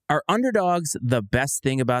Are underdogs the best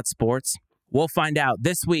thing about sports? We'll find out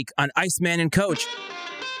this week on Iceman and Coach.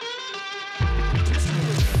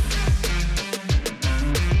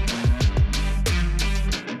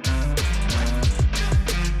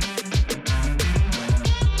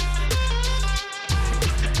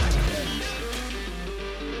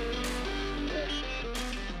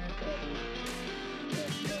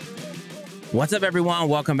 What's up, everyone?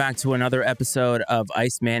 Welcome back to another episode of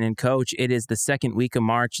Iceman and Coach. It is the second week of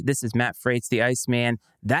March. This is Matt Freitz, the Iceman.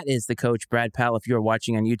 That is the coach, Brad Powell, if you're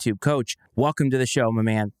watching on YouTube. Coach, welcome to the show, my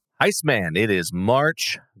man. Iceman, it is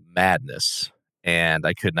March Madness, and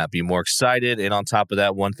I could not be more excited. And on top of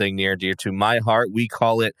that, one thing near and dear to my heart, we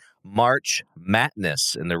call it March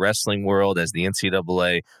Madness in the wrestling world, as the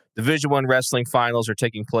NCAA Division I wrestling finals are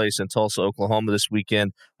taking place in Tulsa, Oklahoma this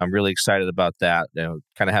weekend. I'm really excited about that.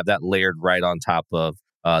 Kind of have that layered right on top of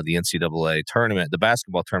the NCAA tournament, the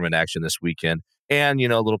basketball tournament action this weekend. And,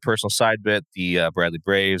 a little personal side bit, the Bradley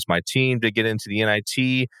Braves, my team, did get into the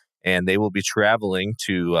NIT, and they will be traveling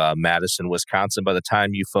to Madison, Wisconsin. By the time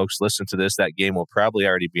you folks listen to this, that game will probably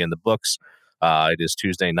already be in the books. It is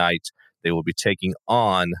Tuesday night. They will be taking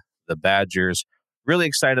on the Badgers. Really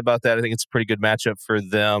excited about that. I think it's a pretty good matchup for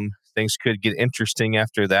them. Things could get interesting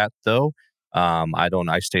after that, though.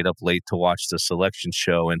 I stayed up late to watch the selection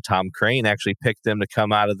show, and Tom Crane actually picked them to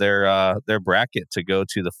come out of their bracket to go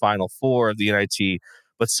to the Final Four of the NIT.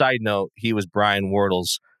 But side note, he was Brian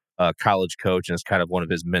Wardle's college coach and is kind of one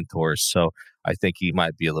of his mentors. So I think he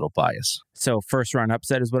might be a little biased. So first round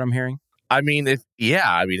upset is what I'm hearing? If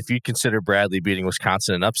you consider Bradley beating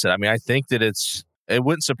Wisconsin an upset, I think that it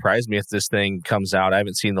wouldn't surprise me if this thing comes out. I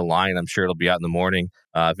haven't seen the line. I'm sure it'll be out in the morning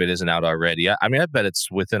if it isn't out already. I bet it's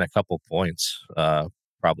within a couple points,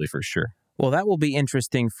 probably for sure. Well, that will be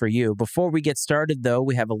interesting for you. Before we get started, though,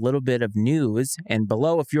 we have a little bit of news. And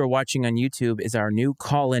below, if you're watching on YouTube, is our new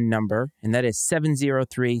call-in number, and that is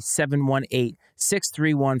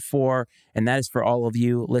 703-718-6314. And that is for all of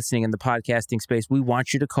you listening in the podcasting space. We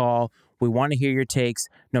want you to call. We want to hear your takes,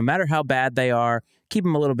 no matter how bad they are. Keep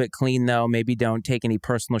them a little bit clean, though. Maybe don't take any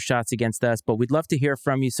personal shots against us, but we'd love to hear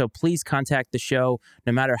from you. So please contact the show,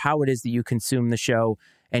 no matter how it is that you consume the show.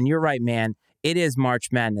 And you're right, man. It is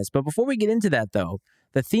March Madness. But before we get into that, though,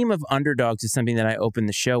 the theme of underdogs is something that I opened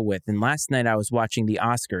the show with. And last night I was watching the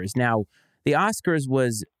Oscars. Now, the Oscars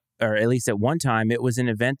was, or at least at one time, it was an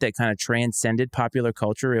event that kind of transcended popular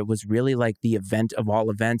culture. It was really like the event of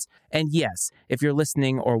all events. And yes, if you're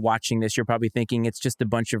listening or watching this, you're probably thinking it's just a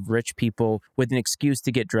bunch of rich people with an excuse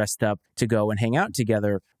to get dressed up to go and hang out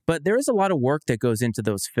together. But there is a lot of work that goes into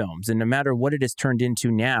those films. And no matter what it has turned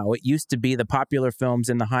into now, it used to be the popular films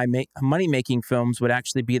and the money-making films would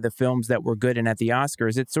actually be the films that were good. And at the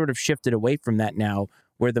Oscars, it's sort of shifted away from that now,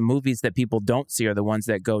 where the movies that people don't see are the ones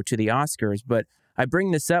that go to the Oscars. But I bring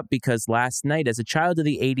this up because last night, as a child of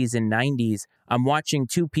the 80s and 90s, I'm watching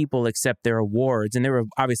two people accept their awards, and there were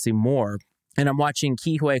obviously more. And I'm watching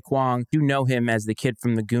Ke Huy Quan. You know him as the kid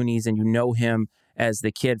from the Goonies, and you know him as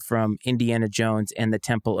the kid from Indiana Jones and the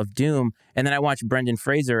Temple of Doom. And then I watched Brendan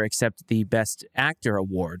Fraser accept the Best Actor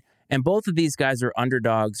award. And both of these guys are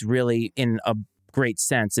underdogs, really, in a great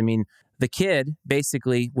sense. The kid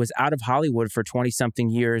basically was out of Hollywood for 20-something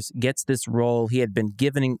years, gets this role he had been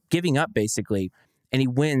giving up, basically, and he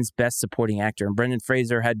wins Best Supporting Actor. And Brendan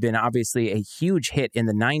Fraser had been obviously a huge hit in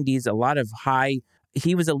the 90s,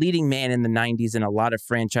 he was a leading man in the 90s in a lot of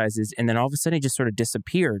franchises, and then all of a sudden he just sort of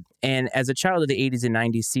disappeared. And as a child of the 80s and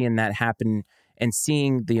 90s, seeing that happen and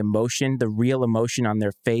seeing the emotion, the real emotion on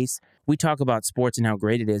their face, we talk about sports and how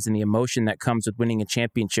great it is and the emotion that comes with winning a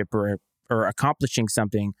championship or accomplishing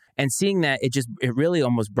something, and seeing that, it really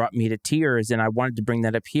almost brought me to tears. And I wanted to bring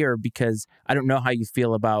that up here because I don't know how you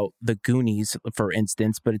feel about The Goonies, for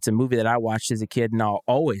instance, but it's a movie that I watched as a kid and I'll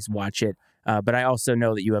always watch it. But I also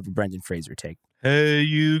know that you have a Brendan Fraser take. Hey,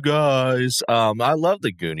 you guys. I love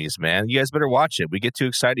The Goonies, man. You guys better watch it. We get too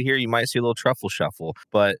excited here, you might see a little truffle shuffle,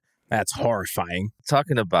 but that's horrifying.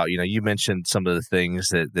 Talking about, you mentioned some of the things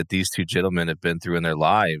that these two gentlemen have been through in their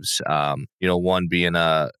lives. One being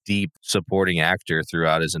a deep supporting actor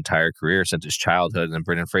throughout his entire career since his childhood, and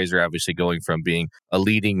Brendan Fraser obviously going from being a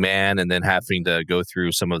leading man and then having to go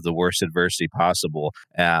through some of the worst adversity possible.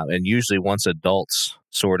 And usually once adults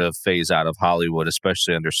sort of phase out of Hollywood,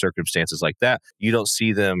 especially under circumstances like that, you don't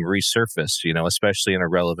see them resurface, especially in a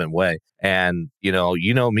relevant way. And, you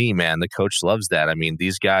know me, man, the coach loves that. I mean,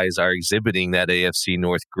 these guys are exhibiting that AFC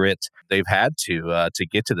North grit. They've had to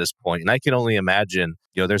get to this point. And I can only imagine,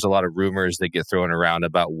 there's a lot of rumors that get thrown around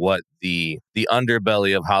about what the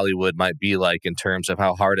underbelly of Hollywood might be like in terms of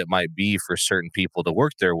how hard it might be for certain people to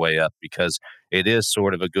work their way up, because it is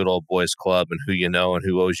sort of a good old boys club and who you know and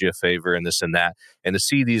who owes you a favor and this and that. And to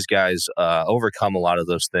see these guys overcome a lot of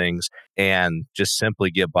those things and just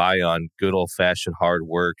simply get by on good old fashioned hard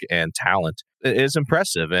work and talent is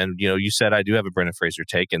impressive. And, you said I do have a Brendan Fraser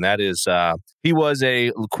take, and that is he was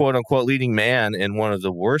a quote unquote leading man in one of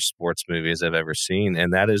the worst sports movies I've ever seen.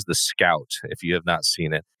 And that is The Scout. If you have not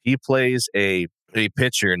seen it, he plays a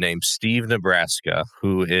pitcher named Steve Nebraska,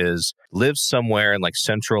 who lives somewhere in like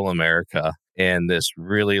Central America in this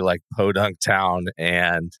really like podunk town.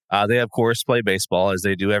 And they, of course, play baseball as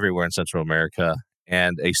they do everywhere in Central America.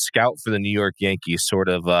 And a scout for the New York Yankees sort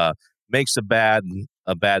of makes a bad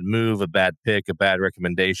move, a bad pick, a bad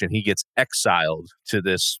recommendation. He gets exiled to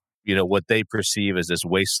this, what they perceive as this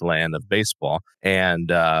wasteland of baseball.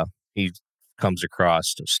 And he comes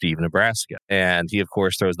across Steve Nebraska. And he, of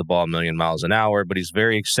course, throws the ball a million miles an hour, but he's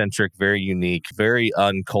very eccentric, very unique, very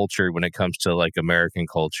uncultured when it comes to like American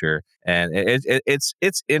culture. And it's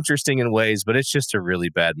interesting in ways, but it's just a really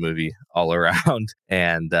bad movie all around.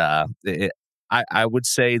 And I would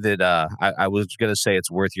say that I was going to say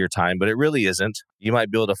it's worth your time, but it really isn't. You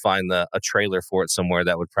might be able to find a trailer for it somewhere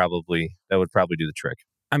that would probably do the trick.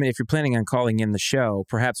 I mean, if you're planning on calling in the show,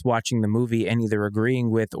 perhaps watching the movie and either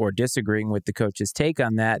agreeing with or disagreeing with the coach's take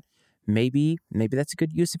on that, maybe that's a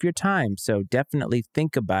good use of your time. So definitely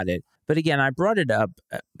think about it. But again, I brought it up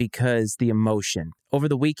because the emotion. Over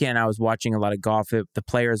the weekend, I was watching a lot of golf. The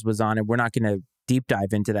Players was on it. We're not going to deep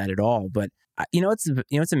dive into that at all. But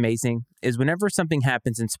it's amazing is whenever something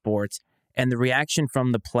happens in sports and the reaction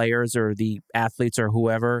from the players or the athletes or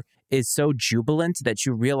whoever is so jubilant that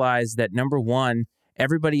you realize that, number one,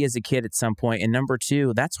 everybody is a kid at some point, and number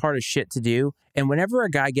two, that's hard as shit to do. And whenever a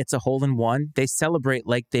guy gets a hole-in-one, they celebrate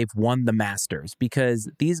like they've won the Masters, because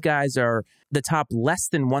these guys are the top less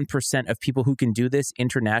than 1% of people who can do this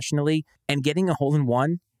internationally, and getting a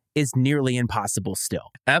hole-in-one is nearly impossible still.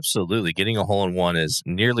 Absolutely. Getting a hole-in-one is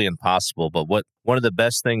nearly impossible. But one of the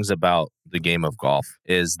best things about the game of golf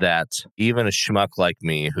is that even a schmuck like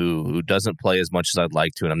me who doesn't play as much as I'd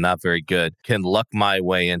like to, and I'm not very good, can luck my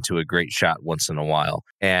way into a great shot once in a while.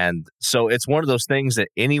 And so it's one of those things that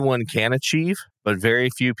anyone can achieve, but very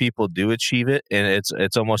few people do achieve it, and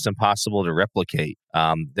it's almost impossible to replicate.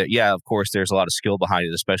 Of course, there's a lot of skill behind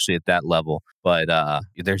it, especially at that level. But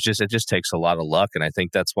it just takes a lot of luck, and I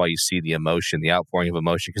think that's why you see the emotion, the outpouring of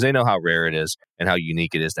emotion, because they know how rare it is and how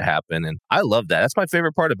unique it is to happen. And I love that. That's my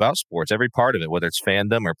favorite part about sports. Every part of it, whether it's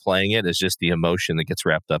fandom or playing it, is just the emotion that gets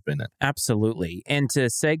wrapped up in it. Absolutely. And to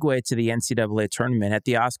segue to the NCAA tournament, at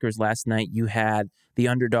the Oscars last night, you had the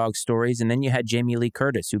Underdog stories, and then you had Jamie Lee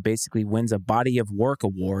Curtis, who basically wins a Body of Work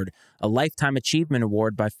award, a Lifetime Achievement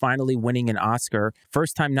Award, by finally winning an Oscar.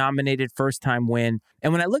 First time nominated, first time win.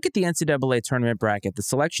 And when I look at the NCAA tournament bracket, the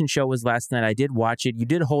selection show was last night. I did watch it. You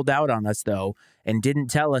did hold out on us, though, and didn't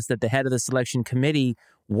tell us that the head of the selection committee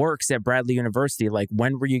works at Bradley University. Like,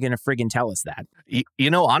 when were you going to friggin' tell us that?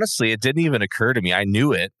 Honestly, it didn't even occur to me. I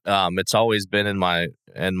knew it. It's always been in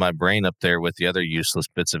my brain up there with the other useless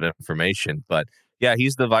bits of information. But yeah,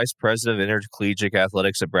 he's the vice president of intercollegiate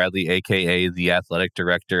athletics at Bradley, a.k.a. the athletic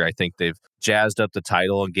director. I think they've jazzed up the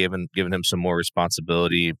title and given him some more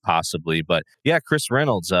responsibility, possibly. But yeah, Chris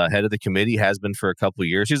Reynolds, head of the committee, has been for a couple of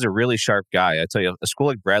years. He's a really sharp guy. I tell you, a school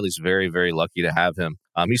like Bradley's very, very lucky to have him.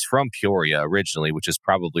 He's from Peoria originally, which is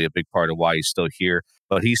probably a big part of why he's still here.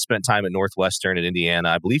 But he spent time at Northwestern at Indiana.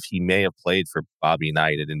 I believe he may have played for Bobby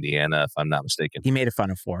Knight at Indiana, if I'm not mistaken. He made a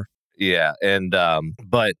Final Four. Yeah, and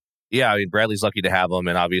but yeah, I mean, Bradley's lucky to have him,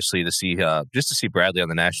 and obviously to see Bradley on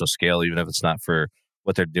the national scale, even if it's not for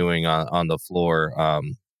what they're doing on the floor,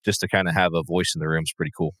 just to kind of have a voice in the room is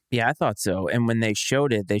pretty cool. Yeah, I thought so. And when they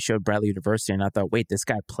showed it, they showed Bradley University, and I thought, wait, this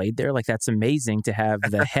guy played there? Like, that's amazing to have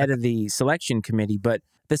the head of the selection committee. But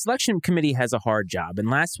the selection committee has a hard job. And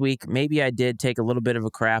last week, maybe I did take a little bit of a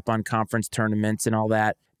crap on conference tournaments and all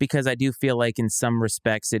that, because I do feel like in some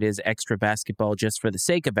respects it is extra basketball just for the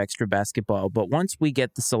sake of extra basketball. But once we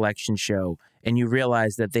get the selection show and you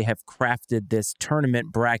realize that they have crafted this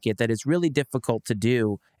tournament bracket that is really difficult to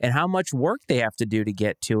do and how much work they have to do to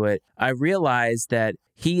get to it, I realize that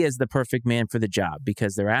he is the perfect man for the job,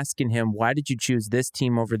 because they're asking him, why did you choose this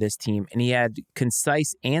team over this team? And he had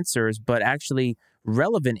concise answers, but actually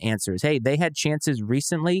relevant answers. Hey, they had chances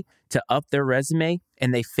recently to up their resume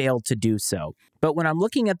and they failed to do so. But when I'm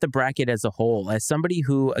looking at the bracket as a whole, as somebody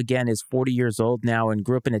who, again, is 40 years old now and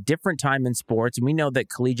grew up in a different time in sports, and we know that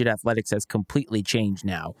collegiate athletics has completely changed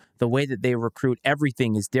now. The way that they recruit,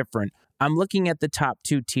 everything is different. I'm looking at the top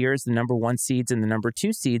two tiers, the number one seeds and the number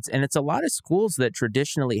two seeds, and it's a lot of schools that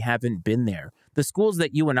traditionally haven't been there. The schools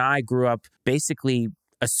that you and I grew up basically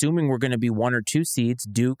assuming we're going to be one or two seeds,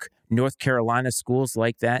 Duke, North Carolina, schools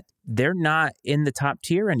like that, they're not in the top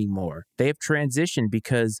tier anymore. They have transitioned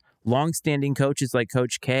because longstanding coaches like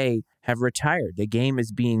Coach K have retired. The game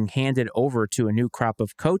is being handed over to a new crop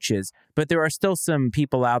of coaches, but there are still some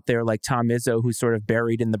people out there like Tom Izzo who's sort of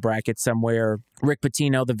buried in the bracket somewhere. Rick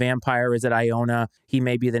Pitino, the vampire, is at Iona. He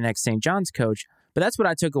may be the next St. John's coach. But that's what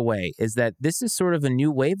I took away, is that this is sort of a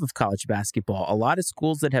new wave of college basketball. A lot of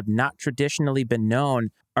schools that have not traditionally been known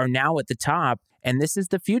are now at the top, and this is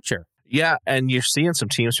the future. Yeah, and you're seeing some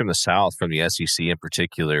teams from the South, from the SEC in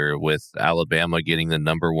particular, with Alabama getting the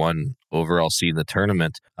number one overall seed in the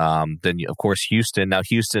tournament. Then, of course, Houston. Now,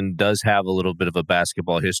 Houston does have a little bit of a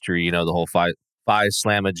basketball history, the whole five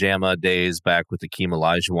Slamma Jamma days back with Akeem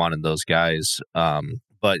Olajuwon and those guys.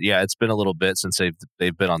 But yeah, it's been a little bit since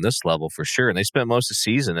they've been on this level for sure. And they spent most of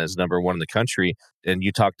the season as number one in the country. And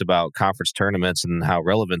you talked about conference tournaments and how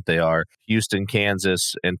relevant they are. Houston,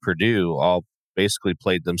 Kansas, and Purdue all basically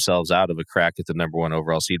played themselves out of a crack at the number one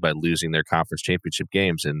overall seed by losing their conference championship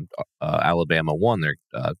games, and Alabama won their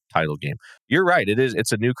title game. You're right.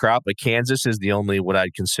 It's a new crop, but Kansas is the only what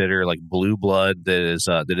I'd consider like blue blood that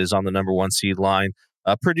is on the number one seed line.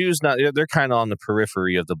 Purdue's not, they're kind of on the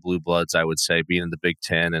periphery of the blue bloods, I would say, being in the Big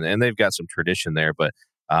Ten, and they've got some tradition there, but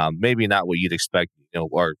maybe not what you'd expect,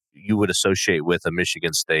 or you would associate with a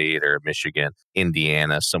Michigan State or Michigan,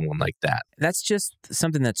 Indiana, someone like that. That's just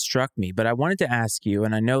something that struck me, but I wanted to ask you,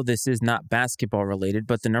 and I know this is not basketball related,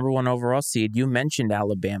 but the number one overall seed, you mentioned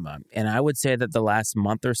Alabama, and I would say that the last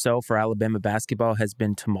month or so for Alabama basketball has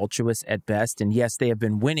been tumultuous at best, and yes, they have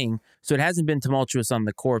been winning, so it hasn't been tumultuous on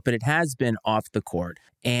the court, but it has been off the court.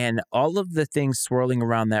 And all of the things swirling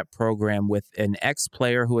around that program with an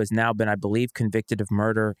ex-player who has now been, I believe, convicted of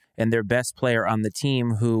murder, and their best player on the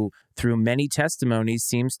team who, through many testimonies,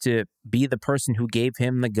 seems to be the person who gave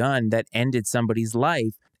him the gun that ended somebody's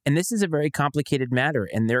life. And this is a very complicated matter,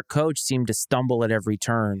 and their coach seemed to stumble at every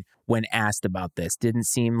turn when asked about this. Didn't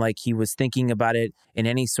seem like he was thinking about it in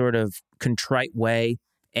any sort of contrite way.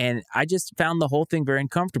 And I just found the whole thing very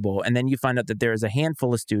uncomfortable. And then you find out that there is a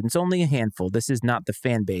handful of students, only a handful, this is not the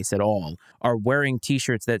fan base at all, are wearing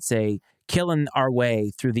T-shirts that say, "Killing our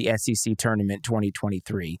way through the SEC tournament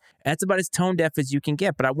 2023. That's about as tone deaf as you can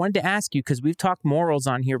get. But I wanted to ask you, because we've talked morals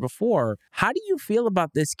on here before, how do you feel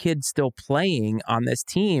about this kid still playing on this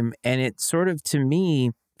team? And it sort of, to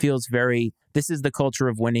me, feels very, this is the culture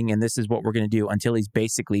of winning and this is what we're going to do until he's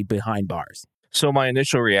basically behind bars. So my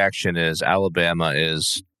initial reaction is Alabama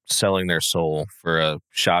is selling their soul for a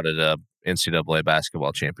shot at a NCAA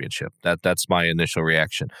basketball championship. That's my initial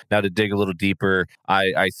reaction. Now, to dig a little deeper,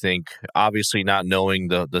 I think obviously not knowing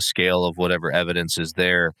the scale of whatever evidence is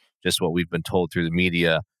there, just what we've been told through the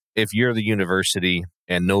media, if you're the university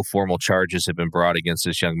and no formal charges have been brought against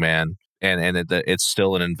this young man, and it's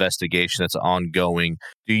still an investigation that's ongoing,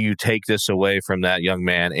 do you take this away from that young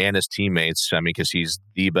man and his teammates? I mean, because he's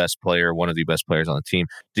the best player, one of the best players on the team.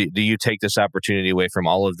 Do you take this opportunity away from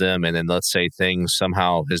all of them? And then let's say things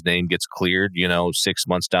somehow his name gets cleared, 6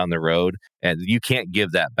 months down the road, and you can't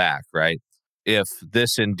give that back, right? If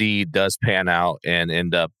this indeed does pan out and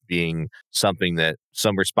end up being something that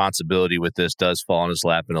some responsibility with this does fall on his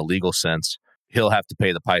lap in a legal sense, he'll have to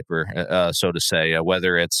pay the piper, so to say,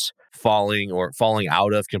 whether it's falling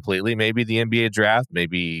out of completely, maybe the NBA draft,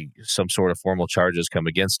 maybe some sort of formal charges come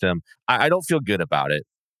against him. I don't feel good about it.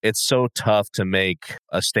 It's so tough to make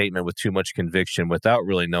a statement with too much conviction without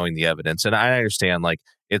really knowing the evidence. And I understand,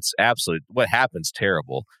 it's absolute, what happen's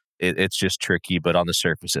terrible. It's just tricky, but on the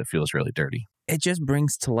surface, it feels really dirty. It just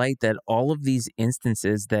brings to light that all of these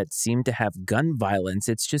instances that seem to have gun violence,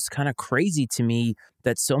 it's just kind of crazy to me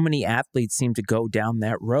that so many athletes seem to go down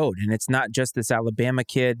that road. And it's not just this Alabama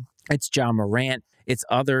kid, it's John Morant, it's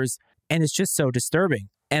others, and it's just so disturbing.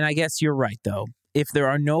 And I guess you're right, though. If there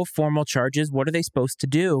are no formal charges, what are they supposed to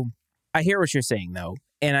do? I hear what you're saying, though.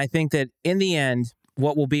 And I think that in the end,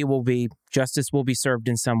 what will be, justice will be served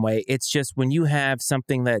in some way. It's just when you have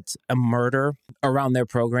something that's a murder around their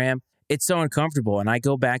program, it's so uncomfortable. And I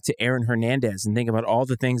go back to Aaron Hernandez and think about all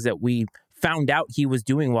the things that we found out he was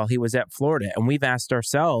doing while he was at Florida. And we've asked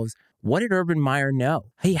ourselves, what did Urban Meyer know?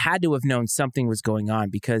 He had to have known something was going on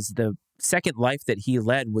because the second life that he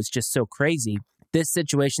led was just so crazy. This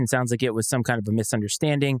situation sounds like it was some kind of a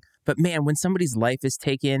misunderstanding, but man, when somebody's life is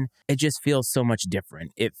taken, it just feels so much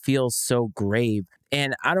different. It feels so grave.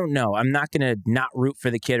 And I don't know, I'm not going to not root for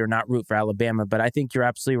the kid or not root for Alabama, but I think you're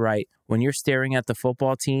absolutely right. When you're staring at the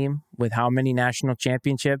football team with how many national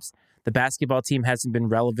championships, the basketball team hasn't been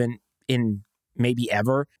relevant in maybe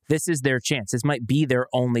ever. This is their chance. This might be their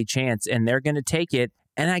only chance, and they're going to take it.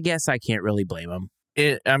 And I guess I can't really blame them.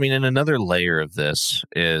 And another layer of this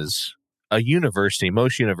is a university.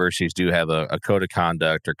 Most universities do have a code of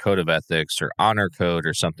conduct or code of ethics or honor code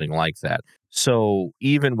or something like that. So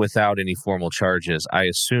even without any formal charges, I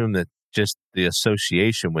assume that just the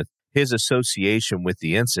his association with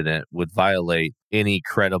the incident would violate any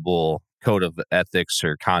credible code of ethics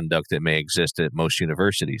or conduct that may exist at most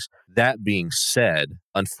universities. That being said,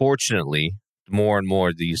 unfortunately, more and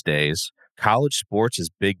more these days, college sports is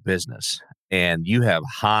big business, and you have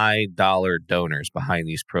high dollar donors behind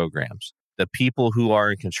these programs. The people who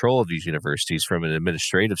are in control of these universities from an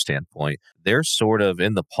administrative standpoint, they're sort of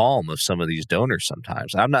in the palm of some of these donors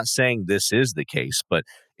sometimes. I'm not saying this is the case, but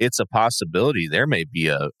it's a possibility. There may be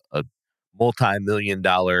a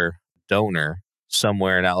multi-million-dollar donor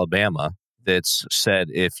somewhere in Alabama that's said,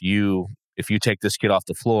 if you take this kid off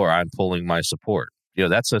the floor, I'm pulling my support.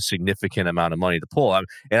 That's a significant amount of money to pull. And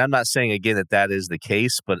I'm not saying, again, that is the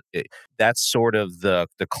case, but that's sort of the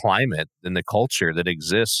climate and the culture that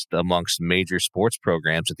exists amongst major sports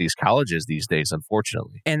programs at these colleges these days,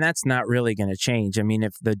 unfortunately. And that's not really going to change. I mean,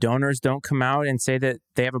 if the donors don't come out and say that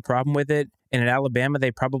they have a problem with it, and at Alabama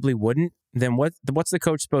they probably wouldn't, then what's the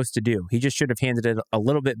coach supposed to do? He just should have handled it a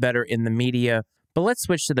little bit better in the media. But let's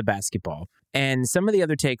switch to the basketball and some of the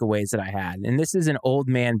other takeaways that I had. And this is an old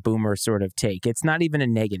man boomer sort of take. It's not even a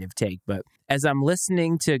negative take, but as I'm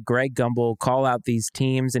listening to Greg Gumbel call out these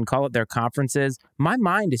teams and call out their conferences, my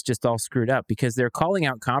mind is just all screwed up because they're calling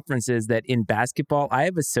out conferences that in basketball I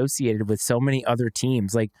have associated with so many other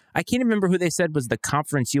teams. Like, I can't remember who they said was the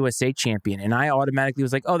Conference USA champion, and I automatically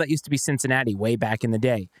was like, oh, that used to be Cincinnati way back in the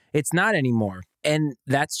day. It's not anymore. And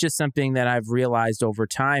that's just something that I've realized over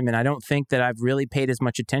time. And I don't think that I've really paid as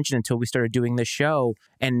much attention until we started doing this show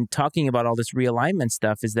and talking about all this realignment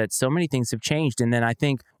stuff, is that so many things have changed. And then I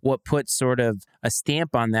think what put sort of a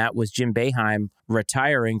stamp on that was Jim Boeheim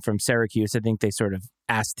retiring from Syracuse. I think they sort of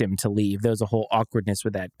asked him to leave. There was a whole awkwardness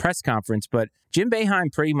with that press conference, but Jim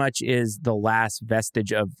Boeheim pretty much is the last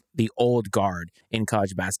vestige of the old guard in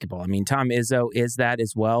college basketball. I mean, Tom Izzo is that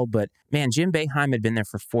as well, but man, Jim Boeheim had been there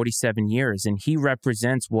for 47 years, and he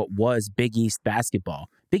represents what was Big East basketball.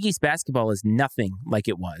 Big East basketball is nothing like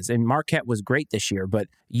it was, and Marquette was great this year, but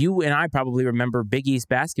you and I probably remember Big East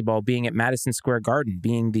basketball being at Madison Square Garden,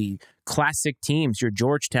 being the classic teams, your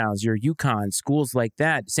Georgetowns, your UConn, schools like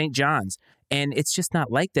that, St. John's. And it's just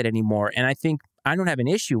not like that anymore. And I think I don't have an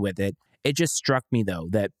issue with it. It just struck me, though,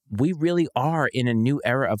 that we really are in a new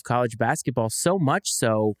era of college basketball, so much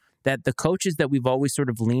so that the coaches that we've always sort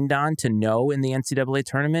of leaned on to know in the NCAA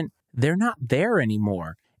tournament, they're not there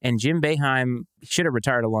anymore. And Jim Boeheim should have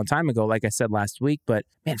retired a long time ago, like I said last week. But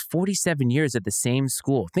man, 47 years at the same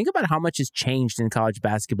school. Think about how much has changed in college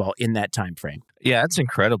basketball in that time frame. Yeah, that's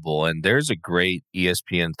incredible. And there's a great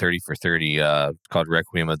ESPN 30 for 30 called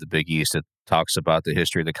Requiem of the Big East. It talks about the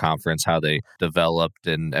history of the conference, how they developed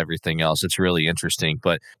and everything else. It's really interesting.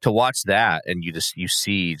 But to watch that and you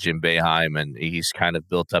see Jim Boeheim, and he's kind of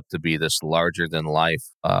built up to be this larger than life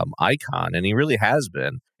icon, and he really has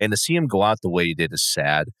been. And to see him go out the way he did is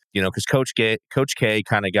sad, because Coach K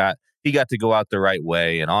kind of got to go out the right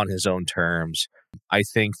way and on his own terms. I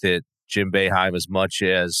think that Jim Boeheim, as much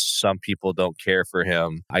as some people don't care for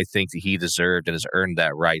him, I think that he deserved and has earned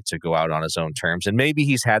that right to go out on his own terms. And maybe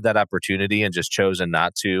he's had that opportunity and just chosen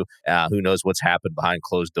not to. Who knows what's happened behind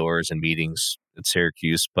closed doors and meetings at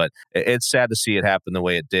Syracuse. But it's sad to see it happen the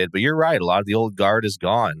way it did. But you're right. A lot of the old guard is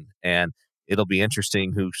gone. And it'll be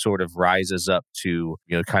interesting who sort of rises up to,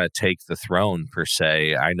 kind of take the throne, per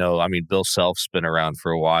se. Bill Self's been around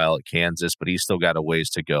for a while at Kansas, but he's still got a ways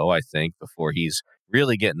to go, I think, before he's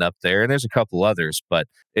really getting up there. And there's a couple others, but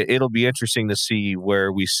it'll be interesting to see where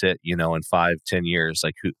we sit, in 5-10 years,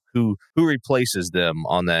 like who replaces them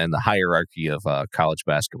in the hierarchy of college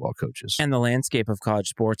basketball coaches. And the landscape of college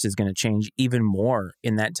sports is going to change even more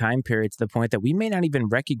in that time period, to the point that we may not even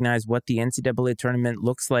recognize what the NCAA tournament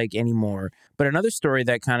looks like anymore. But another story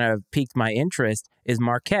that kind of piqued my interest is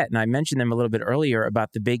Marquette. And I mentioned them a little bit earlier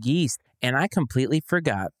about the Big East. And I completely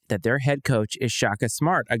forgot that their head coach is Shaka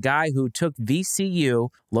Smart, a guy who took VCU,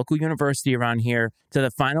 local university around here, to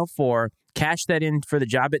the Final Four, cashed that in for the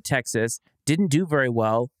job at Texas, didn't do very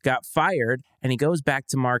well, got fired, and he goes back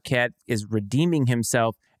to Marquette, is redeeming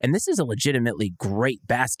himself, And this is a legitimately great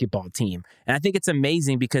basketball team. And I think it's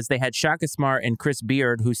amazing because they had Shaka Smart and Chris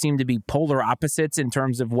Beard, who seem to be polar opposites in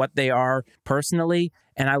terms of what they are personally.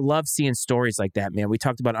 And I love seeing stories like that, man. We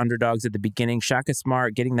talked about underdogs at the beginning. Shaka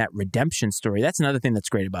Smart getting that redemption story. That's another thing that's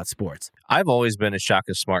great about sports. I've always been a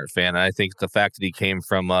Shaka Smart fan. And I think the fact that he came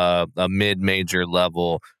from a mid-major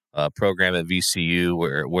level program at VCU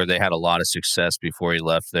where they had a lot of success before he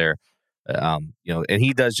left there, and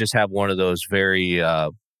he does just have one of those very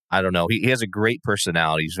I don't know. He has a great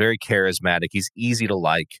personality. He's very charismatic. He's easy to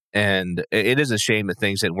like. And it is a shame that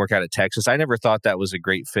things didn't work out at Texas. I never thought that was a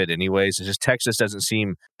great fit anyways. It's just Texas doesn't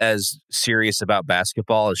seem as serious about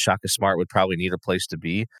basketball as Shaka Smart would probably need a place to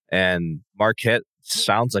be. And Marquette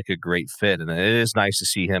sounds like a great fit. And it is nice to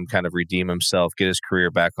see him kind of redeem himself, get his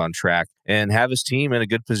career back on track, and have his team in a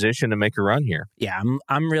good position to make a run here. Yeah,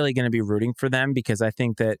 I'm really going to be rooting for them because I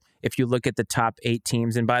think that if you look at the top 8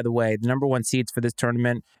 teams, and by the way, the number 1 seeds for this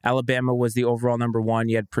tournament, Alabama was the overall number 1.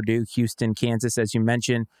 You had Purdue, Houston, Kansas, as you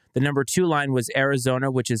mentioned. The number 2 line was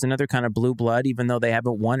Arizona, which is another kind of blue blood, even though they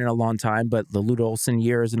haven't won in a long time, but the Lute Olson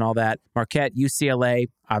years and all that. Marquette, UCLA,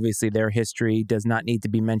 obviously their history does not need to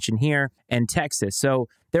be mentioned here, and Texas. So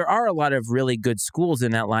there are a lot of really good schools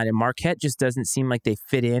in that line, and Marquette just doesn't seem like they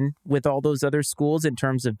fit in with all those other schools in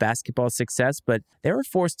terms of basketball success, but they're a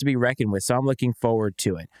force to be reckoned with, so I'm looking forward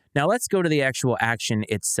to it. Now let's go to the actual action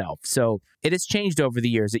itself. So it has changed over the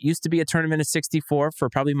years. It used to be a tournament of 64 for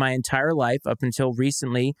probably my entire life up until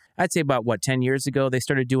recently. I'd say about, 10 years ago, they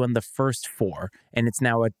started doing the first 4, and it's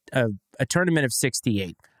now a tournament of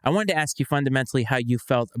 68. I wanted to ask you fundamentally how you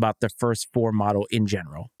felt about the first 4 model in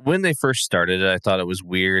general. When they first started it, I thought it was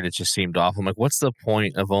weird. It just seemed awful. I'm like, what's the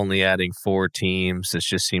point of only adding 4 teams? This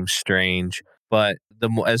just seems strange. But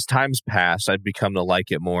as time's passed, I've become to like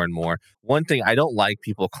it more and more. One thing, I don't like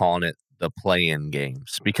people calling it the play-in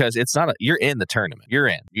games because it's not you're in the tournament. You're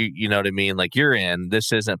in. You know what I mean? Like, you're in.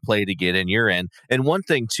 This isn't play to get in. You're in. And one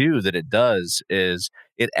thing, too, that it does is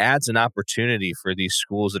it adds an opportunity for these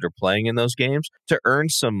schools that are playing in those games to earn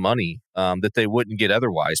some money that they wouldn't get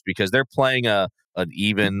otherwise because they're playing an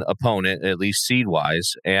even opponent, at least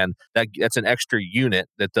seed-wise, and that's an extra unit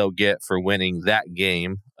that they'll get for winning that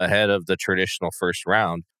game ahead of the traditional first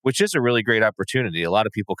round, which is a really great opportunity. A lot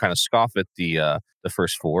of people kind of scoff at the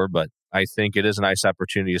first 4, but I think it is a nice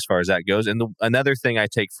opportunity as far as that goes. And another thing I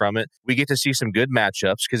take from it, we get to see some good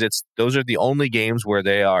matchups because those are the only games where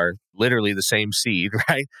they are literally the same seed,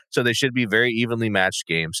 right? So they should be very evenly matched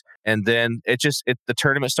games. And then the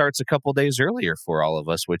tournament starts a couple days earlier for all of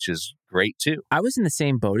us, which is great too. I was in the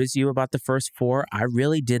same boat as you about the first 4. I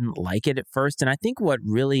really didn't like it at first. And I think what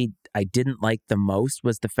really I didn't like the most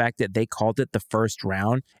was the fact that they called it the first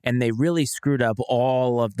round and they really screwed up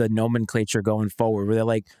all of the nomenclature going forward where they're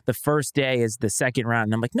like, the first day is the second round.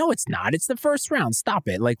 And I'm like, no, it's not. It's the first round. Stop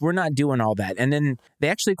it. Like, we're not doing all that. And then they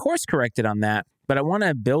actually course corrected on that. But I want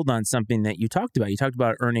to build on something that you talked about. You talked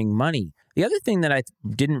about earning money. The other thing that I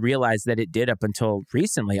didn't realize that it did up until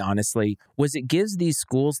recently, honestly, was it gives these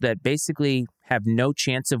schools that basically have no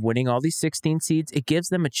chance of winning all these 16 seeds, it gives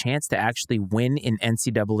them a chance to actually win an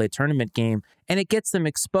NCAA tournament game, and it gets them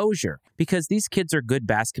exposure because these kids are good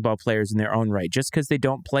basketball players in their own right. Just because they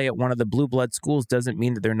don't play at one of the blue blood schools doesn't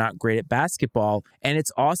mean that they're not great at basketball, and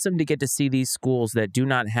it's awesome to get to see these schools that do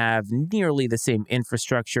not have nearly the same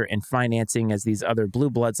infrastructure and financing as these other blue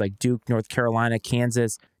bloods like Duke, North Carolina,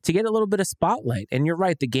 Kansas, to get a little bit of spotlight. And you're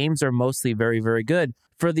right, the games are mostly very, very good.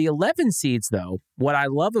 For the 11 seeds, though, what I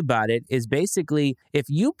love about it is basically if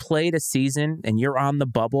you played a season and you're on the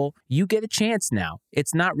bubble, you get a chance now.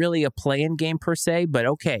 It's not really a play-in game per se, but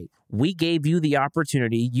okay, we gave you the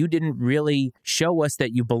opportunity. You didn't really show us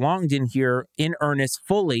that you belonged in here in earnest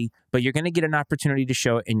fully, but you're going to get an opportunity to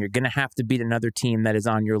show it, and you're going to have to beat another team that is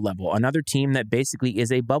on your level, another team that basically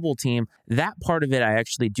is a bubble team. That part of it I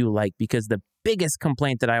actually do like because the biggest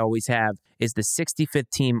complaint that I always have is the 65th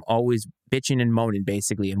team always bitching and moaning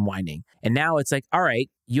basically and whining. And now it's like, all right,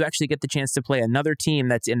 you actually get the chance to play another team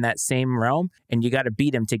that's in that same realm and you got to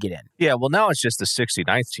beat them to get in. Yeah, well, now it's just the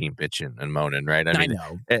 69th team bitching and moaning, right? I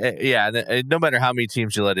know. No matter how many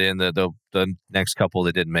teams you let in, the next couple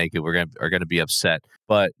that didn't make it are going to be upset.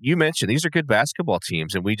 But you mentioned these are good basketball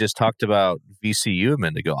teams, and we just talked about VCU a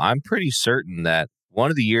minute ago. I'm pretty certain that one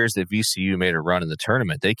of the years that VCU made a run in the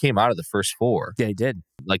tournament, they came out of the first 4. They did.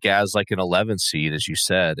 As an 11 seed, as you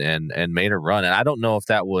said, and made a run. And I don't know if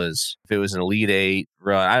it was an Elite 8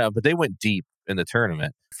 run. I don't know, but they went deep in the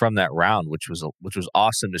tournament from that round, which was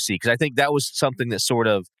awesome to see. Because I think that was something that sort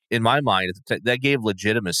of in my mind, that gave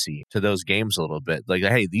legitimacy to those games a little bit. Like,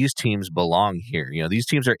 hey, these teams belong here. These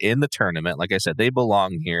teams are in the tournament. Like I said, they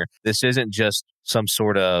belong here. This isn't just some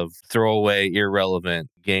sort of throwaway, irrelevant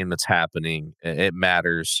game that's happening. It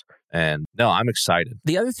matters. And no, I'm excited.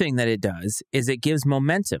 The other thing that it does is it gives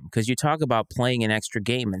momentum, because you talk about playing an extra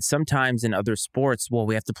game, and sometimes in other sports, well,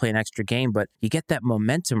 we have to play an extra game, but you get that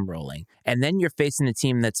momentum rolling. And then you're facing a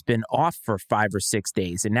team that's been off for 5 or 6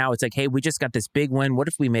 days. And now it's like, hey, we just got this big win. What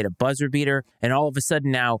if we made a buzzer beater? And all of a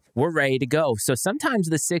sudden now we're ready to go. So sometimes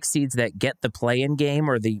the 6 seeds that get the play-in game,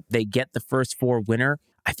 or they get the first 4 winner,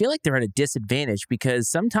 I feel like they're at a disadvantage, because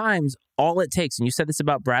sometimes all it takes, and you said this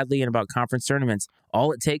about Bradley and about conference tournaments,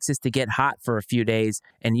 all it takes is to get hot for a few days,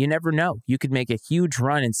 and you never know. You could make a huge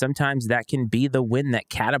run, and sometimes that can be the win that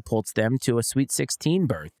catapults them to a Sweet 16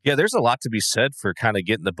 berth. Yeah, there's a lot to be said for kind of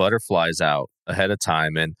getting the butterflies out ahead of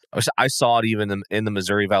time. And I saw it even in the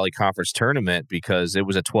Missouri Valley Conference tournament, because it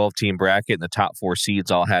was a 12-team bracket and the top 4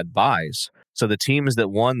 seeds all had byes. So the teams that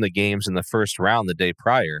won the games in the first round the day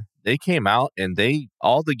prior, they came out and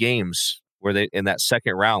all the games where they in that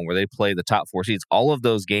second round where they played the top 4 seeds, all of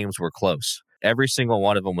those games were close. Every single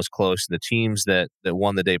one of them was close. The teams that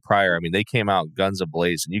won the day prior, I mean, they came out guns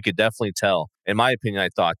ablaze, and you could definitely tell. In my opinion, I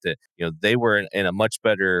thought that they were in a much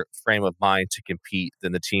better frame of mind to compete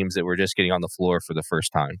than the teams that were just getting on the floor for the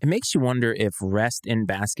first time. It makes you wonder if rest in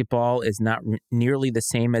basketball is not nearly the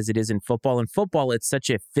same as it is in football. In football, it's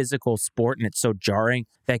such a physical sport and it's so jarring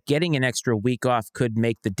that getting an extra week off could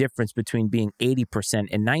make the difference between being 80%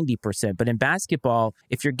 and 90%. But in basketball,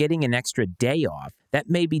 if you're getting an extra day off, that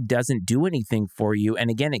maybe doesn't do anything for you. And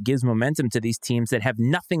again, it gives momentum to these teams that have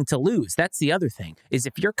nothing to lose. That's the other thing, is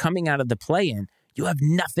if you're coming out of the play-in, you have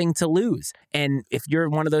nothing to lose. And if you're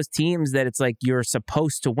one of those teams that it's like you're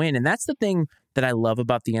supposed to win, and that's the thing that I love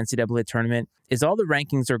about the NCAA tournament, is all the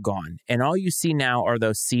rankings are gone, and all you see now are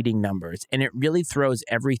those seeding numbers, and it really throws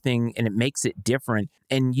everything, and it makes it different,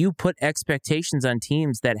 and you put expectations on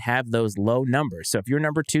teams that have those low numbers. So if you're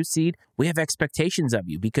number 2 seed, we have expectations of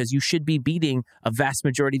you, because you should be beating a vast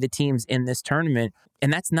majority of the teams in this tournament,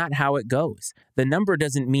 and that's not how it goes. The number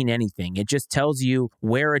doesn't mean anything. It just tells you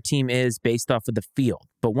where a team is based off of the field.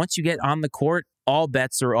 But once you get on the court, all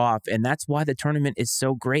bets are off, and that's why the tournament is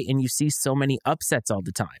so great, and you see so many upsets all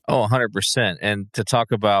the time. Oh, 100%. And to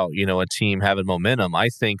talk about, a team having momentum, I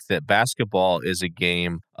think that basketball is a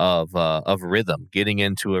game of rhythm, getting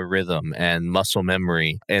into a rhythm and muscle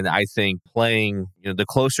memory. And I think playing, the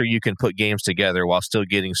closer you can put games together while still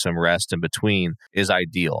getting some rest in between is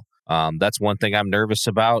ideal. That's one thing I'm nervous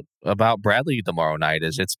about Bradley tomorrow night,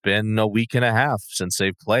 is it's been a week and a half since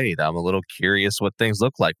they've played. I'm a little curious what things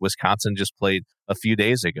look like. Wisconsin just played a few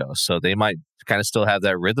days ago, so they might kind of still have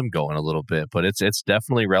that rhythm going a little bit, but it's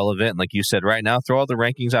definitely relevant. And like you said, right now, throw all the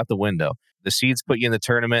rankings out the window. The seeds put you in the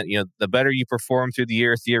tournament. The better you perform through the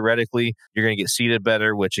year, theoretically, you're going to get seeded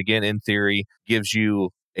better, which again, in theory, gives you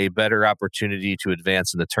a better opportunity to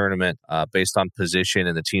advance in the tournament based on position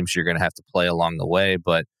and the teams you're going to have to play along the way.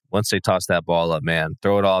 But once they toss that ball up, man,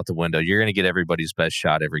 throw it all out the window. You're going to get everybody's best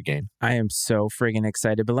shot every game. I am so friggin'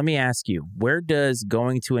 excited. But let me ask you, where does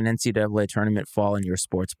going to an NCAA tournament fall in your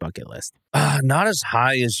sports bucket list? Not as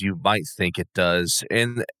high as you might think it does.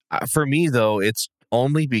 And for me, though, it's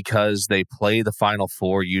only because they play the Final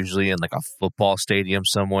Four usually in like a football stadium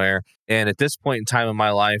somewhere. And at this point in time in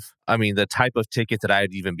my life, I mean, the type of ticket that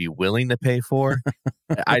I'd even be willing to pay for,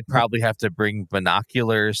 I'd probably have to bring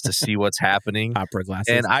binoculars to see what's happening. Opera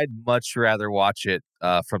glasses. And I'd much rather watch it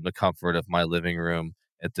from the comfort of my living room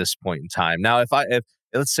at this point in time. Now, if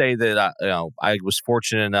let's say that I was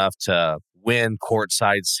fortunate enough to win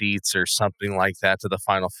courtside seats or something like that to the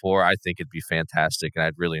Final Four, I think it'd be fantastic and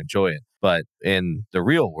I'd really enjoy it. But in the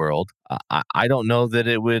real world, I don't know that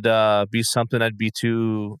it would be something I'd be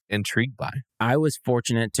too intrigued by. I was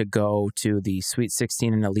fortunate to go to the Sweet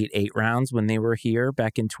 16 and Elite 8 rounds when they were here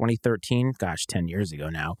back in 2013. Gosh, 10 years ago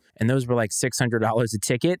now. And those were like $600 a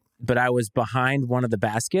ticket, but I was behind one of the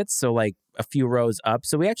baskets, so like a few rows up.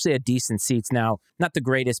 So we actually had decent seats. Now, not the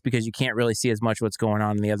greatest because you can't really see as much what's going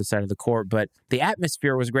on the other side of the court, but the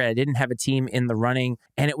atmosphere was great. I didn't have a team in the running,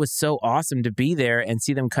 and it was so awesome to be there and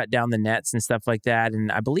see them cut down the nets and stuff like that.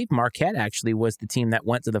 And I believe Marquette actually was the team that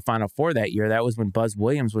went to the Final Four that year. That was when Buzz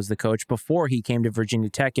Williams was the coach before he came to Virginia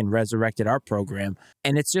Tech and resurrected our program.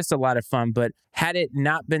 And it's just a lot of fun. But had it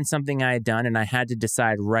not been something I had done and I had to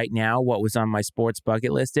decide right now what was on my sports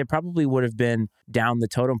bucket list, it probably would have been down the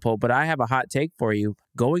totem pole. But I have a hot take for you.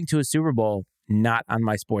 Going to a Super Bowl, not on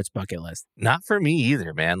my sports bucket list. Not for me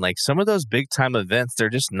either, man. Like some of those big time events, they're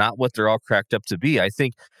just not what they're all cracked up to be. I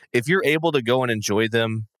think if you're able to go and enjoy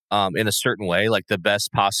them in a certain way, like the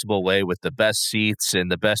best possible way with the best seats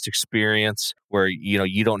and the best experience where,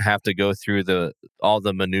 you don't have to go through all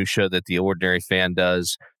the minutia that the ordinary fan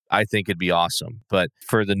does. I think it'd be awesome. But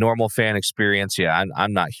for the normal fan experience, yeah,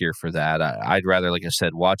 I'm not here for that. I'd rather, like I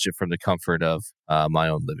said, watch it from the comfort of my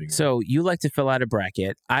own living room. So you like to fill out a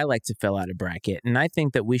bracket. I like to fill out a bracket. And I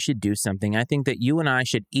think that we should do something. I think that you and I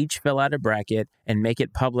should each fill out a bracket and make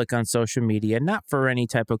it public on social media, not for any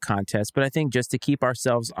type of contest, but I think just to keep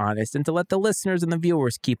ourselves honest and to let the listeners and the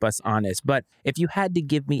viewers keep us honest. But if you had to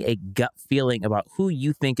give me a gut feeling about who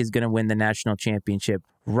you think is going to win the national championship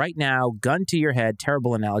right now, gun to your head,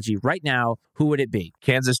 terrible analogy, right now, who would it be?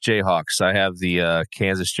 Kansas Jayhawks. I have the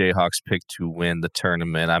Kansas Jayhawks picked to win the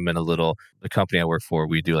tournament. I'm in the company I work for,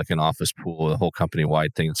 we do like an office pool, a whole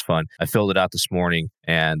company-wide thing. It's fun. I filled it out this morning,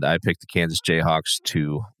 and I picked the Kansas Jayhawks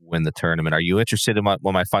to win the tournament. Are you interested in what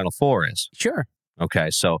my Final Four is? Sure. Okay,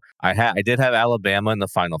 so I did have Alabama in the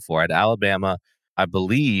Final Four. I had Alabama. I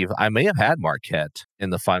believe I may have had Marquette in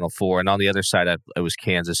the Final Four, and on the other side, it was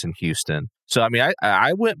Kansas and Houston. So, I mean,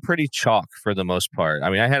 I went pretty chalk for the most part. I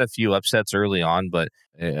mean, I had a few upsets early on, but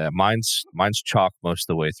mine's chalk most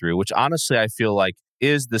of the way through, which honestly I feel like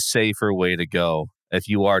is the safer way to go if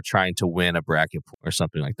you are trying to win a bracket pool or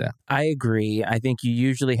something like that. I agree. I think you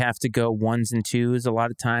usually have to go ones and twos a lot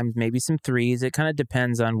of times, maybe some threes. It kind of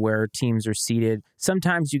depends on where teams are seated.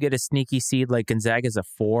 Sometimes you get a sneaky seed like Gonzaga's a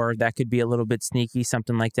 4. That could be a little bit sneaky,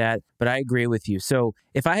 something like that. But I agree with you. So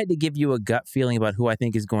if I had to give you a gut feeling about who I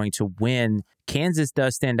think is going to win, Kansas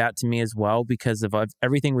does stand out to me as well because of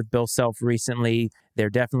everything with Bill Self recently. They're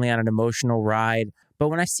definitely on an emotional ride. But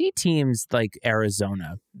when I see teams like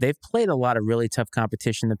Arizona, they've played a lot of really tough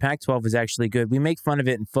competition. The Pac-12 is actually good. We make fun of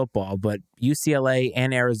it in football, but UCLA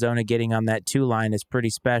and Arizona getting on that 2 line is pretty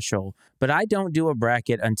special. But I don't do a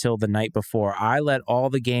bracket until the night before. I let all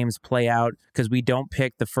the games play out because we don't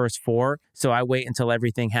pick the first 4. So I wait until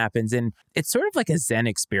everything happens. And it's sort of like a Zen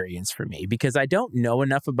experience for me because I don't know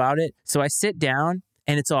enough about it. So I sit down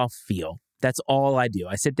and it's all feel. That's all I do.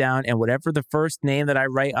 I sit down and whatever the first name that I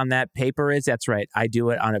write on that paper is, that's right. I do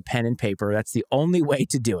it on a pen and paper. That's the only way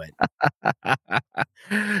to do it.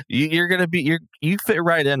 You fit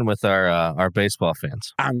right in with our baseball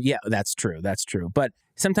fans. Yeah, that's true. That's true. But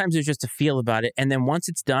sometimes there's just a feel about it. And then once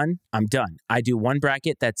it's done, I'm done. I do one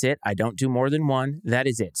bracket. That's it. I don't do more than one. That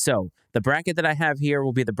is it. So the bracket that I have here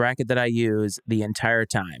will be the bracket that I use the entire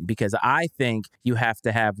time because I think you have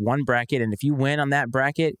to have one bracket. And if you win on that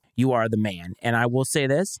bracket, you are the man. And I will say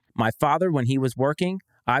this, my father, when he was working,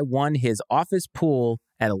 I won his office pool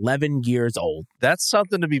at 11 years old. That's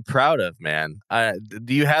something to be proud of, man.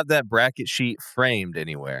 Do you have that bracket sheet framed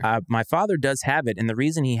anywhere? My father does have it, and the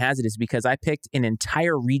reason he has it is because I picked an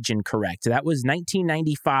entire region correct. That was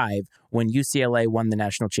 1995 when UCLA won the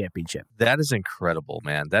national championship. That is incredible,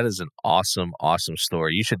 man. That is an awesome, awesome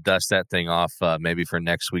story. You should dust that thing off maybe for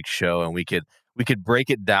next week's show, and we could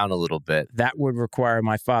break it down a little bit. That would require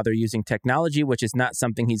my father using technology, which is not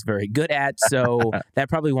something he's very good at, so that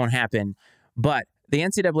probably won't happen. But the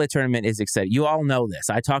NCAA tournament is exciting. You all know this.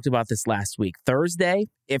 I talked about this last week. Thursday,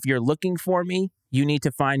 if you're looking for me, you need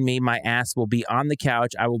to find me. My ass will be on the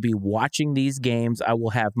couch. I will be watching these games. I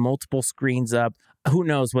will have multiple screens up. Who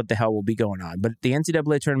knows what the hell will be going on? But the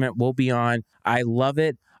NCAA tournament will be on. I love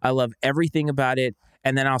it. I love everything about it.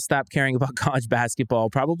 And then I'll stop caring about college basketball,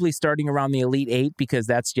 probably starting around the Elite 8 because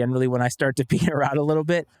that's generally when I start to peter out a little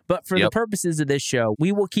bit. But for the purposes of this show,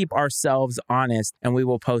 we will keep ourselves honest and we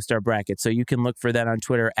will post our brackets. So you can look for that on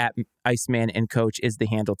Twitter at Iceman and Coach is the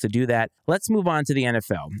handle to do that. Let's move on to the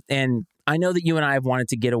NFL. And I know that you and I have wanted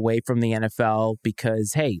to get away from the NFL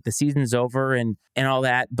because, hey, the season's over and all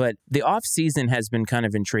that, but the offseason has been kind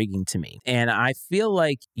of intriguing to me. And I feel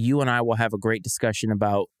like you and I will have a great discussion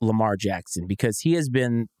about Lamar Jackson because he has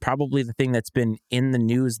been probably the thing that's been in the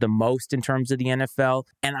news the most in terms of the NFL.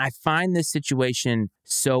 And I find this situation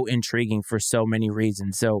so intriguing for so many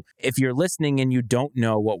reasons. So if you're listening and you don't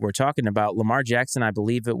know what we're talking about, Lamar Jackson, I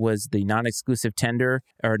believe it was the non-exclusive tender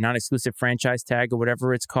or non-exclusive franchise tag or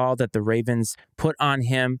whatever it's called that the Ravens put on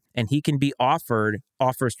him, and he can be offered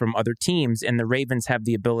offers from other teams, and the Ravens have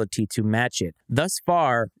the ability to match it. Thus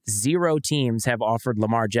far, 0 teams have offered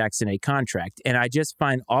Lamar Jackson a contract, and I just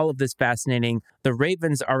find all of this fascinating. The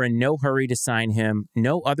Ravens are in no hurry to sign him.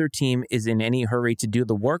 No other team is in any hurry to do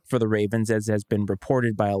the work for the Ravens, as has been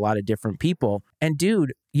reported by a lot of different people. And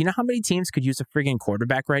dude, you know how many teams could use a friggin'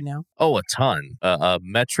 quarterback right now? Oh, a ton. A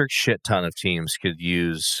metric shit ton of teams could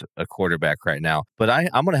use a quarterback right now. But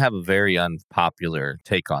I'm going to have a very unpopular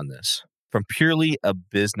take on this. From purely a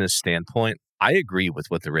business standpoint, I agree with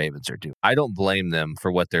what the Ravens are doing. I don't blame them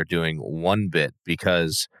for what they're doing one bit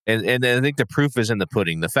because, and I think the proof is in the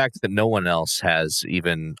pudding. The fact that no one else has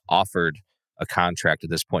even offered a contract at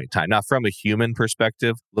this point in time. Now, from a human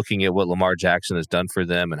perspective, looking at what Lamar Jackson has done for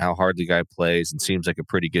them and how hard the guy plays and seems like a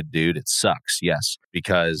pretty good dude, it sucks, yes,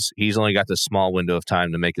 because he's only got this small window of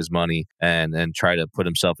time to make his money and try to put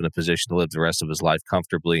himself in a position to live the rest of his life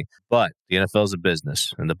comfortably. But the NFL is a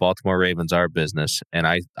business, and the Baltimore Ravens are a business, and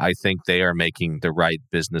I think they are making the right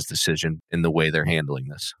business decision in the way they're handling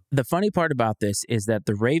this. The funny part about this is that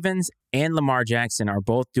the Ravens and Lamar Jackson are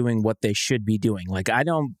both doing what they should be doing. Like, I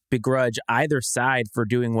don't begrudge either side for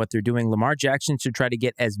doing what they're doing. Lamar Jackson should try to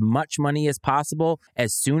get as much money as possible,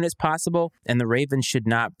 as soon as possible, and the Ravens should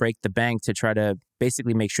not break the bank to try to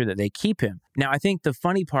basically make sure that they keep him. Now, I think the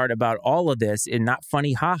funny part about all of this, and not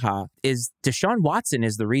funny haha, is Deshaun Watson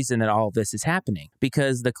is the reason that all of this is happening,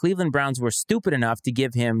 because the Cleveland Browns were stupid enough to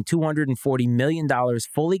give him $240 million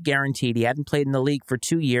fully guaranteed. He hadn't played in the league for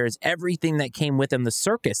 2 years, everything that came with him, the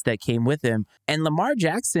circus that came with him. And Lamar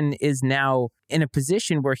Jackson is now in a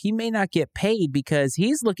position where he may not get paid because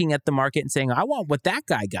he's looking at the market and saying, I want what that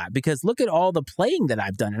guy got because look at all the playing that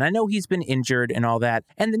I've done. And I know he's been injured and all that.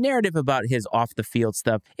 And the narrative about his off the field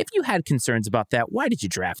stuff, if you had concerns about that, why did you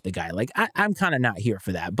draft the guy? Like, I'm kind of not here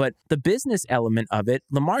for that. But the business element of it,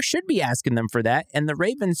 Lamar should be asking them for that. And the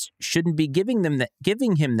Ravens shouldn't be giving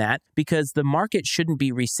him that because the market shouldn't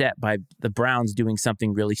be reset by the Browns doing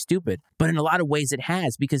something really stupid. But in a lot of ways it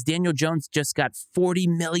has, because Daniel Jones just got $40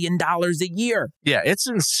 million a year. Yeah, it's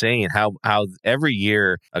insane how every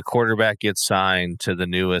year a quarterback gets signed to the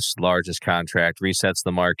newest, largest contract, resets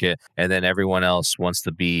the market, and then everyone else wants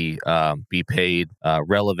to be paid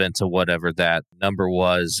relevant to whatever that number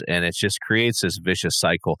was, and it just creates this vicious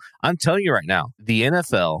cycle. I'm telling you right now, the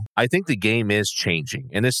NFL, I think the game is changing,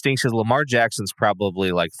 and this stinks because Lamar Jackson's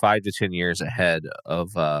probably like 5 to 10 years ahead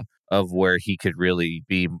of where he could really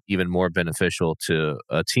be even more beneficial to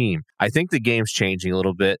a team. I think the game's changing a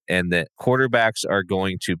little bit and that quarterbacks are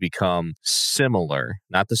going to become similar,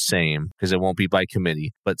 not the same, because it won't be by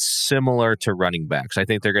committee, but similar to running backs. I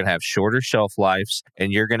think they're going to have shorter shelf lives,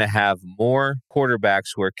 and you're going to have more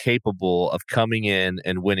quarterbacks who are capable of coming in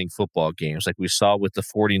and winning football games, like we saw with the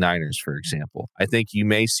 49ers, for example. I think you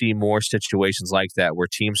may see more situations like that where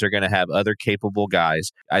teams are going to have other capable guys.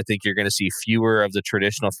 I think you're going to see fewer of the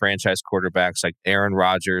traditional franchise quarterbacks like Aaron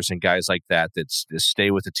Rodgers and guys like that stay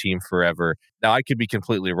with the team forever. Now, I could be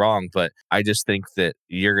completely wrong, but I just think that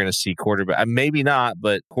you're going to see maybe not,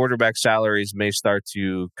 but quarterback salaries may start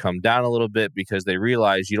to come down a little bit because they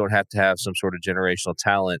realize you don't have to have some sort of generational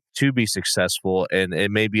talent to be successful. And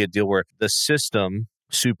it may be a deal where the system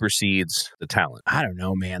supersedes the talent. I don't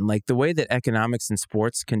know, man. Like, the way that economics in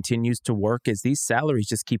sports continues to work is these salaries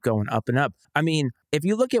just keep going up and up. I mean, if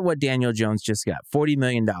you look at what Daniel Jones just got, $40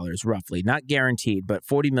 million roughly, not guaranteed, but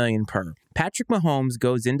 $40 million per. Patrick Mahomes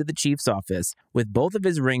goes into the Chiefs' office with both of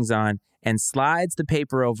his rings on and slides the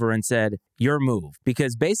paper over and said, your move.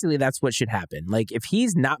 Because basically that's what should happen. Like, if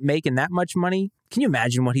he's not making that much money, can you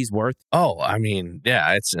imagine what he's worth? Oh, I mean,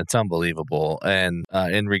 yeah, it's unbelievable. And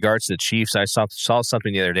in regards to the Chiefs, I saw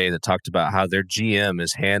something the other day that talked about how their GM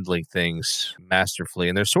is handling things masterfully,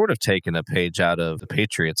 and they're sort of taking a page out of the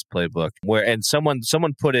Patriots playbook. And someone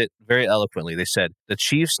put it very eloquently. They said the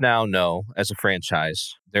Chiefs now know as a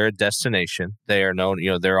franchise they're a destination. They are known.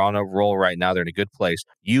 They're on a roll right now. They're in a good place.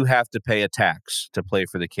 You have to pay a tax to play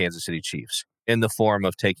for the Kansas City Chiefs in the form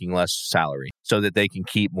of taking less salary so that they can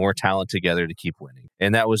keep more talent together to keep winning.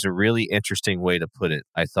 And that was a really interesting way to put it,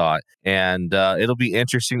 I thought. And it'll be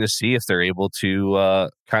interesting to see if they're able to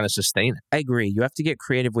kind of sustain it. I agree. You have to get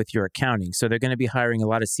creative with your accounting. So they're going to be hiring a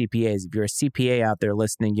lot of CPAs. If you're a CPA out there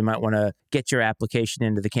listening, you might want to get your application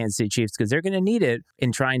into the Kansas City Chiefs because they're going to need it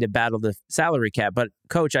in trying to battle the salary cap. But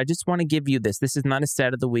Coach, I just want to give you this. This is not a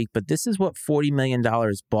stat of the week, but this is what $40 million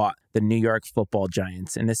bought the New York Football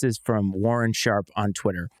Giants. And this is from Warren Sharp on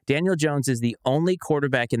Twitter. Daniel Jones is the only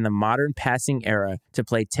quarterback in the modern passing era to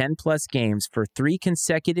play 10-plus games for 3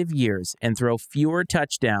 consecutive years and throw fewer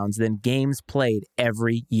touchdowns than games played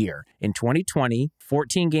every year. In 2020,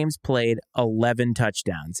 14 games played, 11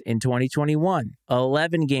 touchdowns. In 2021,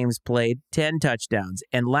 11 games played, 10 touchdowns.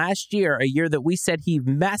 And last year, a year that we said he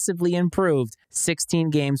massively improved,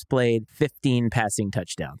 16 games played, 15 passing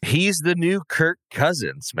touchdowns. He's the new Kirk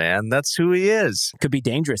Cousins, man. man. That's who he is. Could be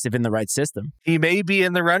dangerous if in the right system. He may be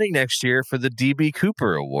in the running next year for the DB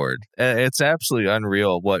Cooper Award. It's absolutely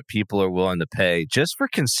unreal what people are willing to pay just for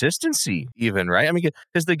consistency, even, right? I mean,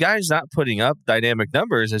 because the guy's not putting up dynamic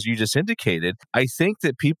numbers, as you just indicated. I think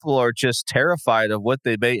that people are just terrified of what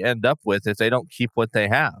they may end up with if they don't keep what they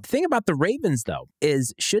have. The thing about the Ravens, though,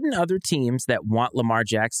 is shouldn't other teams that want Lamar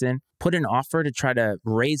Jackson put an offer to try to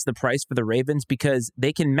raise the price for the Ravens because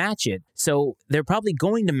they can match it? So they're probably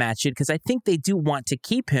going to match it because I think they do want to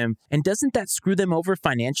keep him. And doesn't that screw them over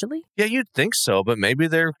financially? Yeah, you'd think so, but maybe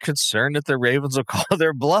they're concerned that the Ravens will call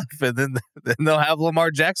their bluff and then they'll have Lamar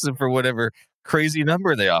Jackson for whatever crazy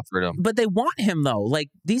number they offered him. But they want him, though. Like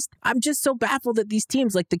I'm just so baffled that these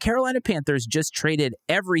teams, like the Carolina Panthers, just traded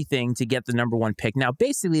everything to get the number one pick. Now,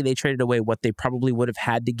 basically, they traded away what they probably would have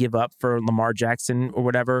had to give up for Lamar Jackson or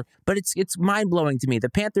whatever. But it's mind-blowing to me.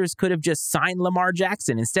 The Panthers could have just signed Lamar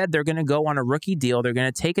Jackson. Instead, they're going to go on a rookie deal. They're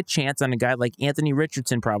going to take a chance on a guy like Anthony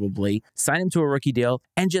Richardson, probably, sign him to a rookie deal,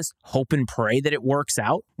 and just hope and pray that it works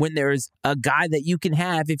out when there's a guy that you can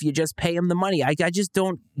have if you just pay him the money. I just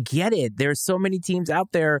don't get it. There's so many teams out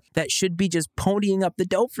there that should be just ponying up the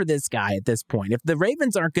dough for this guy at this point. If the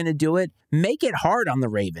Ravens aren't going to do it, make it hard on the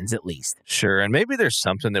Ravens at least. Sure, and maybe there's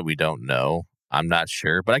something that we don't know. I'm not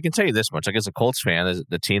sure, but I can tell you this much. Like, as a Colts fan, as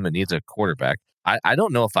the team that needs a quarterback, I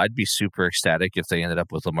don't know if I'd be super ecstatic if they ended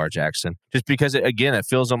up with Lamar Jackson, just because, again, it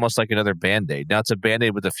feels almost like another Band-Aid. Now, it's a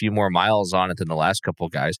Band-Aid with a few more miles on it than the last couple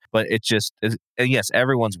of guys, but and yes,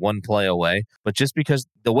 everyone's one play away, but just because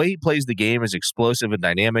the way he plays the game is explosive and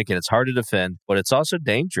dynamic, and it's hard to defend, but it's also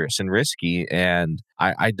dangerous and risky, and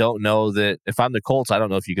I don't know that if I'm the Colts, I don't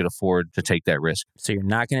know if you could afford to take that risk. So you're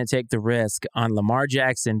not going to take the risk on Lamar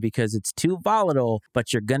Jackson because it's too volatile,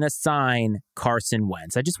 but you're going to sign Carson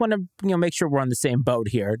Wentz. I just want to make sure we're on the same boat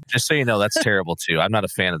here. Just so you know, that's terrible too. I'm not a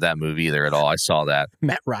fan of that move either at all. I saw that.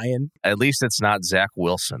 Matt Ryan. At least it's not Zach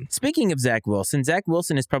Wilson. Speaking of Zach Wilson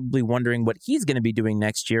is probably wondering what he's going to be doing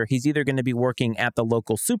next year. He's either going to be working at the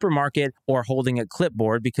local supermarket or holding a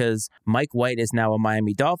clipboard because Mike White is now a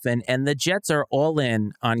Miami Dolphin, and the Jets are all in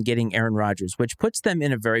on getting Aaron Rodgers, which puts them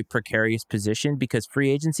in a very precarious position because free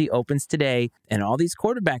agency opens today and all these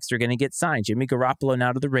quarterbacks are going to get signed. Jimmy Garoppolo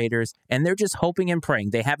now to the Raiders, and they're just hoping and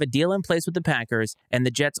praying. They have a deal in place with the Packers, and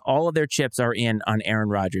the Jets, all of their chips are in on Aaron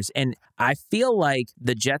Rodgers. And I feel like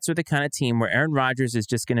the Jets are the kind of team where Aaron Rodgers is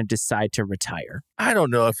just going to decide to retire. I don't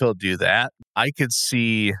know if he'll do that. I could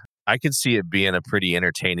see it being a pretty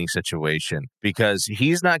entertaining situation because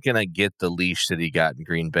he's not going to get the leash that he got in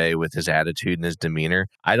Green Bay with his attitude and his demeanor.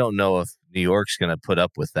 I don't know if New York's going to put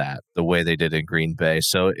up with that the way they did in Green Bay.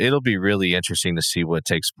 So it'll be really interesting to see what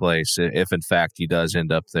takes place if, in fact, he does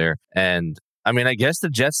end up there. And I mean, I guess the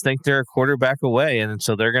Jets think they're a quarterback away, and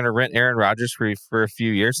so they're going to rent Aaron Rodgers for a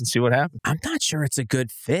few years and see what happens. I'm not sure it's a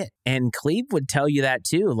good fit, and Cleve would tell you that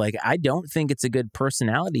too. Like, I don't think it's a good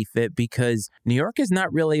personality fit because New York is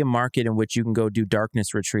not really a market in which you can go do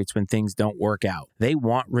darkness retreats when things don't work out. They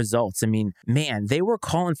want results. I mean, man, they were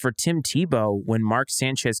calling for Tim Tebow when Mark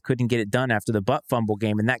Sanchez couldn't get it done after the butt fumble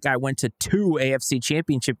game, and that guy went to 2 AFC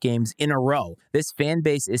championship games in a row. This fan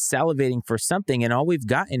base is salivating for something, and all we've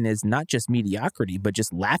gotten is not just mediocrity, but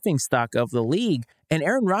just laughingstock of the league. And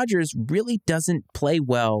Aaron Rodgers really doesn't play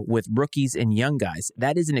well with rookies and young guys.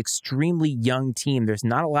 That is an extremely young team. There's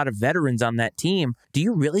not a lot of veterans on that team. Do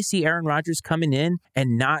you really see Aaron Rodgers coming in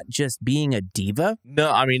and not just being a diva?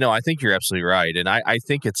 No, I think you're absolutely right. And I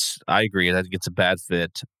think I agree. I think it's a bad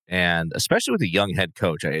fit. And especially with a young head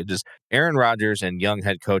coach, Aaron Rodgers and young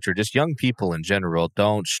head coach, or just young people in general,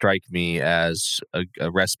 don't strike me as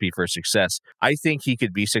a recipe for success. I think he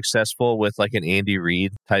could be successful with like an Andy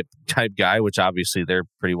Reid type guy, which obviously they're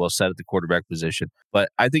pretty well set at the quarterback position. But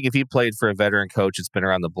I think if he played for a veteran coach that's been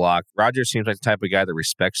around the block, Rodgers seems like the type of guy that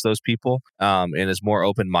respects those people and is more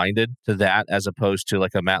open-minded to that as opposed to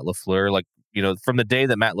like a Matt LaFleur. Like, from the day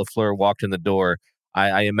that Matt LaFleur walked in the door,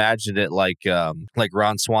 I imagined it like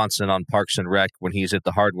Ron Swanson on Parks and Rec when he's at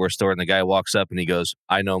the hardware store and the guy walks up and he goes,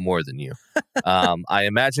 "I know more than you." I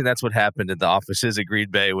imagine that's what happened in the offices at Green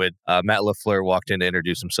Bay when Matt LaFleur walked in to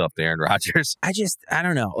introduce himself to Aaron Rodgers. I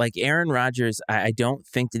don't know. Like Aaron Rodgers, I don't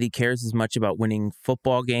think that he cares as much about winning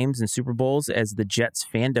football games and Super Bowls as the Jets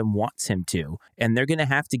fandom wants him to. And they're going to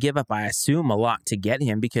have to give up, I assume, a lot to get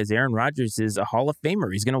him because Aaron Rodgers is a Hall of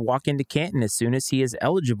Famer. He's going to walk into Canton as soon as he is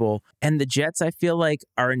eligible. And the Jets, I feel like,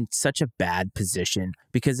 are in such a bad position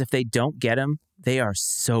because if they don't get him, They are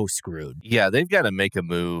so screwed. Yeah, they've got to make a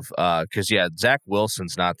move because, Zach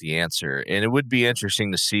Wilson's not the answer. And it would be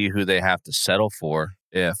interesting to see who they have to settle for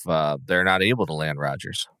if they're not able to land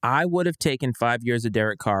Rodgers. I would have taken 5 years of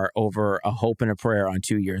Derek Carr over a hope and a prayer on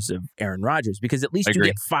 2 years of Aaron Rodgers, because at least you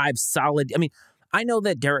get 5 solid. I mean, I know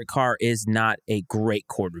that Derek Carr is not a great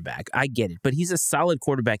quarterback. I get it, but he's a solid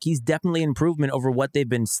quarterback. He's definitely an improvement over what they've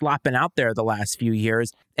been slopping out there the last few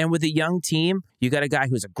years. And with a young team, you got a guy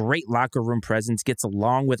who's a great locker room presence, gets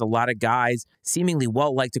along with a lot of guys, seemingly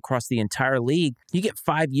well-liked across the entire league. You get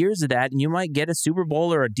 5 years of that, and you might get a Super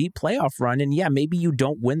Bowl or a deep playoff run. And yeah, maybe you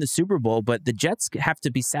don't win the Super Bowl, but the Jets have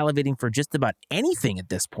to be salivating for just about anything at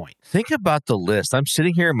this point. Think about the list. I'm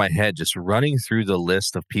sitting here in my head just running through the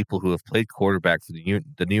list of people who have played quarterback for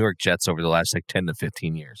the New York Jets over the last 10 to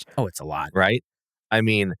 15 years. Oh, it's a lot. Right? I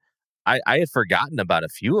mean, I had forgotten about a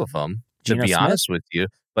few of them, to be honest with you.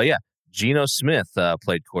 But yeah, Geno Smith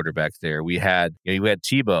played quarterback there. We had, you had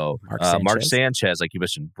Tebow, Mark Sanchez, like you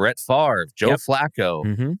mentioned, Brett Favre, Joe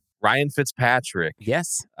Flacco, Ryan Fitzpatrick.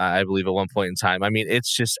 Yes. I believe at one point in time. I mean,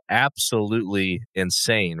 it's just absolutely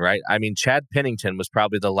insane, right? I mean, Chad Pennington was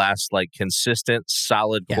probably the last consistent,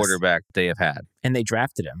 solid quarterback they have had. And they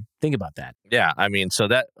drafted him. Think about that. Yeah, I mean,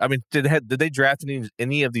 did they draft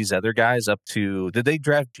any of these other guys up to? Did they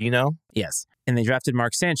draft Geno? Yes. And they drafted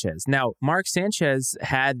Mark Sanchez. Now, Mark Sanchez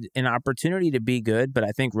had an opportunity to be good, but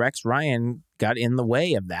I think Rex Ryan got in the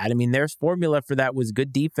way of that. I mean, their formula for that was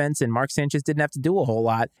good defense, and Mark Sanchez didn't have to do a whole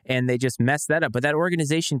lot, and they just messed that up. But that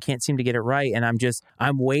organization can't seem to get it right, and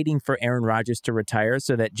I'm waiting for Aaron Rodgers to retire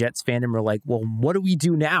so that Jets fandom are like, well, what do we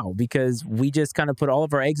do now? Because we just kind of put all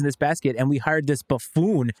of our eggs in this basket, and we hired this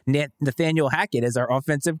buffoon, Nathaniel Hackett, as our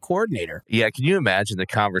offensive coordinator. Yeah, can you imagine the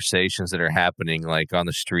conversations that are happening on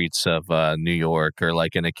the streets of New York, or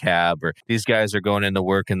in a cab, or these guys are going into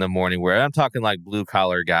work in the morning, where I'm talking blue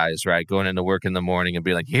collar guys, right? Going into work in the morning and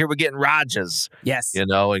be like, here, we're getting Rodgers. Yes. And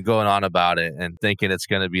going on about it and thinking it's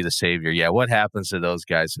going to be the savior. Yeah, what happens to those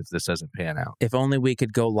guys if this doesn't pan out? If only we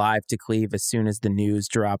could go live to Cleve as soon as the news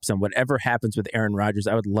drops on whatever happens with Aaron Rodgers.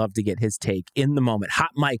 I would love to get his take in the moment.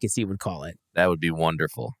 Hot mic, as he would call it. That would be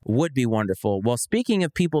wonderful. Would be wonderful. Well, speaking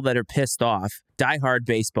of people that are pissed off, diehard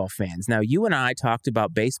baseball fans. Now, you and I talked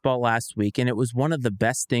about baseball last week, and it was one of the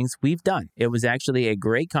best things we've done. It was actually a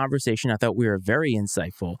great conversation. I thought we were very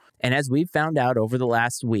insightful. And as we found out over the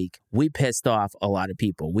last week, we pissed off a lot of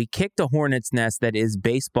people. We kicked a hornet's nest that is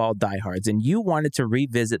baseball diehards, and you wanted to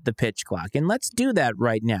revisit the pitch clock. And let's do that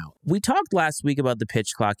right now. We talked last week about the pitch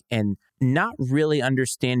clock and not really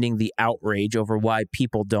understanding the outrage over why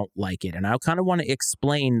people don't like it. And I kind of want to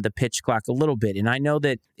explain the pitch clock a little bit. And I know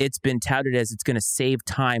that it's been touted as it's going to save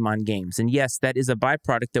time on games. And yes, that is a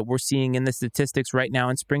byproduct that we're seeing in the statistics right now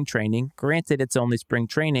in spring training. Granted, it's only spring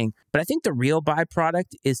training, but I think the real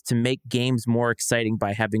byproduct is to make games more exciting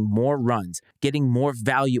by having more runs, getting more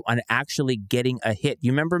value on actually getting a hit.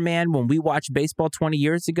 You remember, man, when we watched baseball 20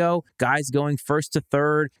 years ago, guys going first to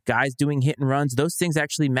third, guys doing hit and runs, those things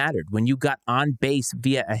actually mattered. When you got on base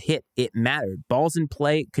via a hit, it mattered. Balls in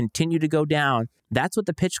play continue to go down. That's what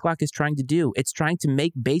the pitch clock is trying to do. It's trying to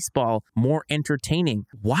make baseball more entertaining.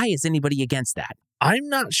 Why is anybody against that? I'm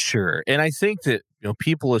not sure. And I think that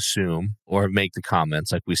people assume or make the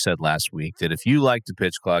comments, like we said last week, that if you like the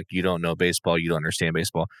pitch clock, you don't know baseball, you don't understand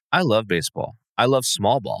baseball. I love baseball. I love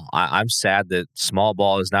small ball. I'm sad that small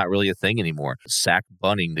ball is not really a thing anymore. Sack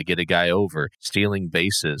bunting to get a guy over, stealing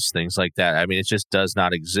bases, things like that. I mean, it just does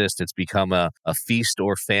not exist. It's become a feast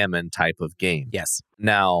or famine type of game. Yes.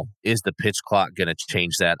 Now, is the pitch clock going to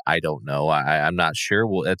change that? I don't know. I'm not sure.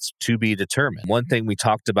 Well, it's to be determined. One thing we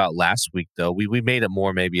talked about last week, though, we made it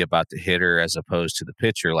more maybe about the hitter as opposed to the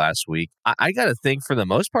pitcher last week. I got to think for the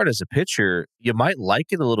most part as a pitcher, you might like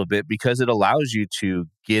it a little bit because it allows you to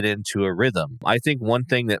get into a rhythm. I think one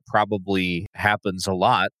thing that probably happens a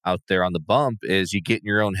lot out there on the bump is you get in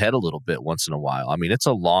your own head a little bit once in a while. I mean, it's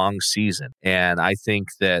a long season. And I think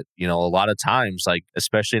that, a lot of times,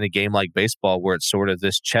 especially in a game like baseball where it's sort of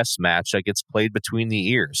this chess match that gets played between the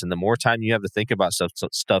ears. And the more time you have to think about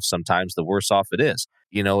stuff sometimes, the worse off it is.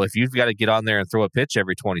 If you've got to get on there and throw a pitch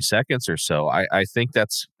every 20 seconds or so, I think that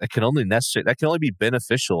can only be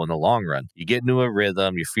beneficial in the long run. You get into a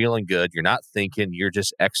rhythm, you're feeling good, you're not thinking, you're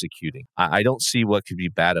just executing. I don't see what could be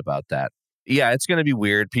bad about that. Yeah, it's going to be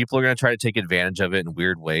weird. People are going to try to take advantage of it in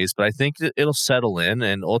weird ways, but I think that it'll settle in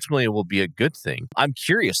and ultimately it will be a good thing. I'm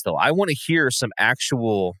curious, though. I want to hear some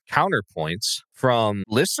actual counterpoints from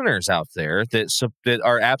listeners out there that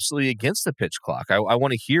are absolutely against the pitch clock. I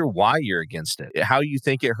want to hear why you're against it, how you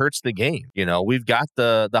think it hurts the game. We've got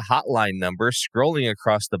the hotline number scrolling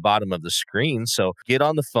across the bottom of the screen. So get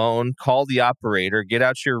on the phone, call the operator, get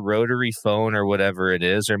out your rotary phone or whatever it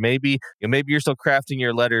is, or maybe you're still crafting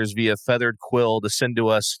your letters via feathered quill to send to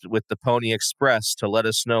us with the Pony Express to let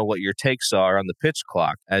us know what your takes are on the pitch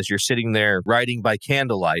clock as you're sitting there writing by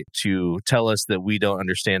candlelight to tell us that we don't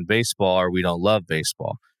understand baseball or we don't love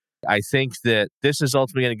baseball. I think that this is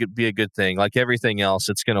ultimately going to be a good thing. Like everything else,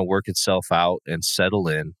 it's going to work itself out and settle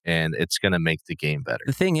in, and it's going to make the game better.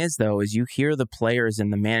 The thing is, though, is you hear the players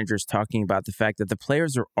and the managers talking about the fact that the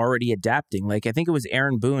players are already adapting. Like, I think it was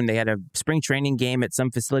Aaron Boone. They had a spring training game at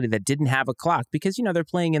some facility that didn't have a clock because, they're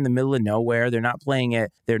playing in the middle of nowhere. They're not playing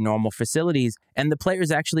at their normal facilities. And the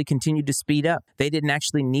players actually continued to speed up. They didn't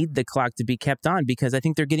actually need the clock to be kept on because I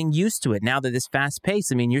think they're getting used to it now that it's fast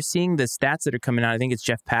paced. I mean, you're seeing the stats that are coming out. I think it's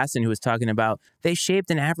Jeff Passan who was talking about they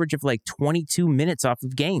shaved an average of like 22 minutes off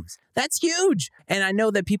of games. That's huge. And I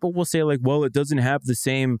know that people will say like, well, it doesn't have the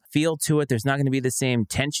same feel to it. There's not going to be the same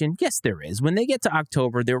tension. Yes, there is. When they get to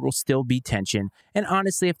October, there will still be tension. And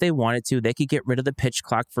honestly, if they wanted to, they could get rid of the pitch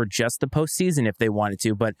clock for just the postseason if they wanted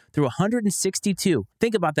to. But through 162,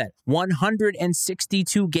 think about that,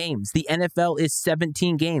 162 games. The NFL is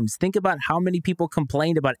 17 games. Think about how many people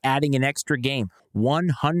complained about adding an extra game.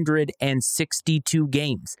 162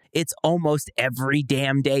 games. It's almost every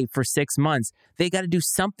damn day for 6 months. They got to do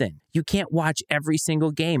something. You can't watch every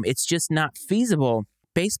single game. It's just not feasible.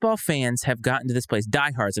 Baseball fans have gotten to this place,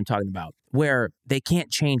 diehards I'm talking about, where they can't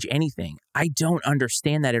change anything. I don't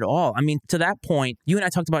understand that at all. I mean, to that point, you and I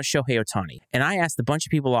talked about Shohei Ohtani, and I asked a bunch of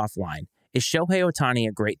people offline, is Shohei Ohtani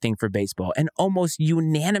a great thing for baseball? And almost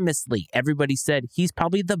unanimously, everybody said he's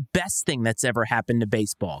probably the best thing that's ever happened to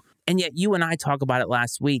baseball. And yet you and I talk about it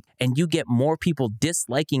last week, and you get more people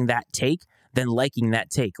disliking that take than liking that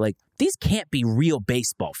take. Like, these can't be real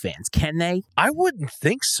baseball fans, can they? I wouldn't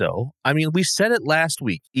think so. I mean, we said it last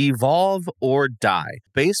week, evolve or die.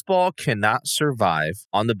 Baseball cannot survive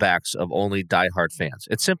on the backs of only diehard fans.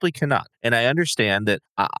 It simply cannot. And I understand that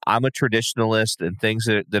I'm a traditionalist and things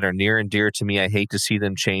that are near and dear to me, I hate to see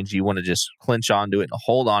them change. You want to just clinch onto it and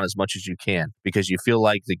hold on as much as you can because you feel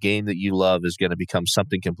like the game that you love is going to become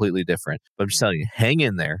something completely different. But I'm just telling you, hang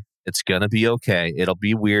in there. It's going to be okay. It'll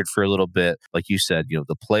be weird for a little bit. Like you said,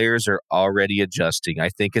 the players are already adjusting. I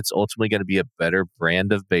think it's ultimately going to be a better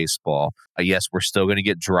brand of baseball. Yes, we're still going to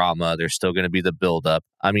get drama. There's still going to be the buildup.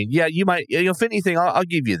 I mean, yeah, you might, if anything, I'll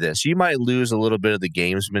give you this. You might lose a little bit of the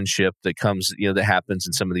gamesmanship that comes, that happens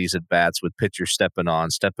in some of these at-bats with pitchers stepping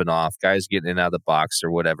on, stepping off, guys getting in and out of the box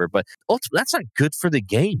or whatever. But ultimately, that's not good for the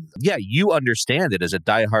game. Yeah, you understand it as a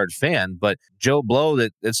diehard fan, but Joe Blow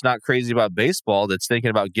that's not crazy about baseball, that's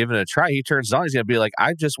thinking about giving it a try, he turns on, he's going to be like,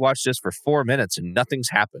 I just watched this for 4 minutes and nothing's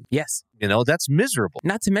happened. Yes. That's miserable.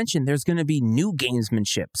 Not to mention, there's going to be new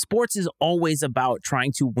gamesmanship. Sports is always about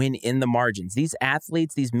trying to win in the margins. These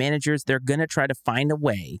athletes, these managers, they're going to try to find a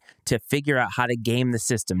way to figure out how to game the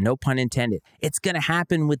system. No pun intended. It's going to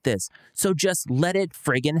happen with this. So just let it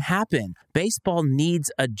friggin' happen. Baseball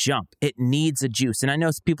needs a jump. It needs a juice. And I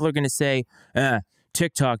know people are going to say,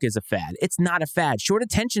 TikTok is a fad. It's not a fad. Short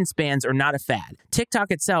attention spans are not a fad.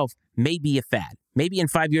 TikTok itself may be a fad. Maybe in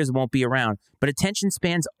 5 years it won't be around, but attention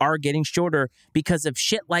spans are getting shorter because of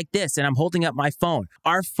shit like this. And I'm holding up my phone.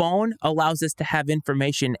 Our phone allows us to have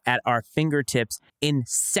information at our fingertips in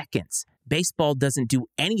seconds. Baseball doesn't do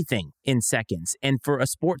anything in seconds. And for a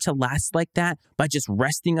sport to last like that by just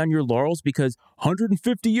resting on your laurels because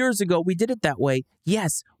 150 years ago we did it that way.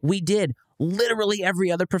 Yes, we did. Literally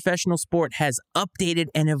every other professional sport has updated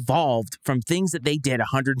and evolved from things that they did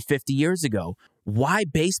 150 years ago. Why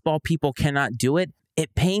baseball people cannot do it,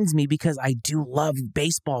 it pains me because I do love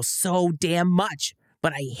baseball so damn much,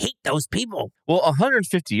 but I hate those people. Well,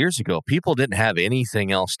 150 years ago, people didn't have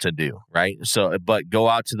anything else to do, right? So, but go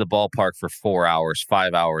out to the ballpark for 4 hours,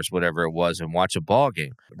 5 hours, whatever it was, and watch a ball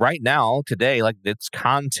game. Right now, today, like, it's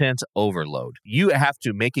content overload. You have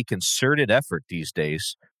to make a concerted effort these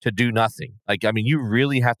days to do nothing. Like, I mean, you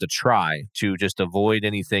really have to try to just avoid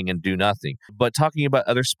anything and do nothing. But talking about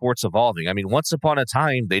other sports evolving, I mean, once upon a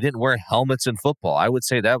time, they didn't wear helmets in football. I would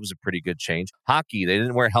say that was a pretty good change. Hockey, they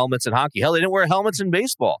didn't wear helmets in hockey. Hell, they didn't wear helmets in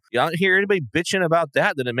baseball. You don't hear anybody bitching about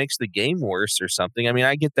that it makes the game worse or something. I mean,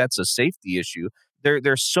 I get that's a safety issue,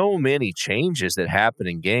 there's so many changes that happen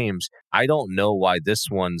in games. I don't know why this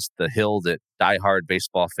one's the hill that diehard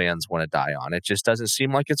baseball fans want to die on. It just doesn't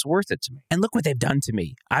seem like it's worth it to me. And look what they've done to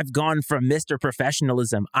me. I've gone from Mr.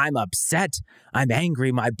 Professionalism. I'm upset. I'm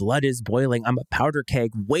angry. My blood is boiling. I'm a powder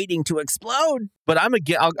keg waiting to explode. But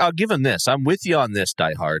I'll give him this. I'm with you on this,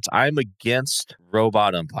 diehards. I'm against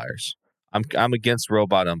robot umpires. I'm against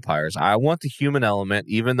robot umpires. I want the human element,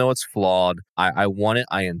 even though it's flawed. I want it.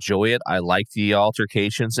 I enjoy it. I like the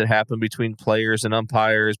altercations that happen between players and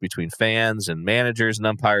umpires, between fans and managers and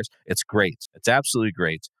umpires. It's great. It's absolutely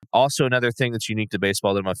great. Also, another thing that's unique to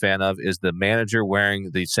baseball that I'm a fan of is the manager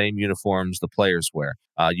wearing the same uniforms the players wear.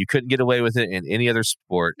 You couldn't get away with it in any other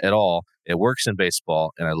sport at all. It works in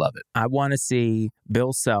baseball, and I love it. I want to see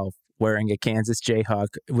Bill Self wearing a Kansas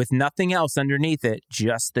Jayhawk with nothing else underneath it,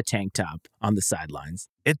 just the tank top on the sidelines.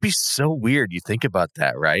 It'd be so weird. You think about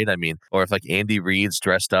that, right? I mean, or if like Andy Reid's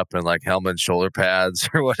dressed up in like helmet and shoulder pads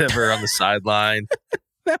or whatever on the sideline.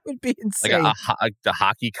 That would be insane. Like the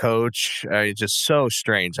hockey coach. Just so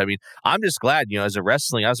strange. I mean, I'm just glad, I was a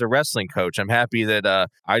wrestling coach. I'm happy that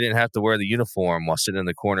I didn't have to wear the uniform while sitting in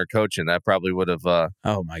the corner coaching. That probably would have.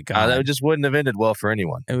 Oh my God. That just wouldn't have ended well for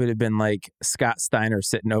anyone. It would have been like Scott Steiner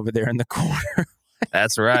sitting over there in the corner.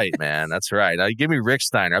 That's right, man. That's right. Give me Rick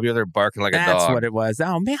Steiner. I'll be over there barking like a dog. That's what it was.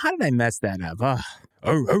 Oh man, how did I mess that up?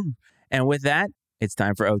 Oh. And with that, it's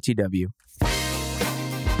time for OTW.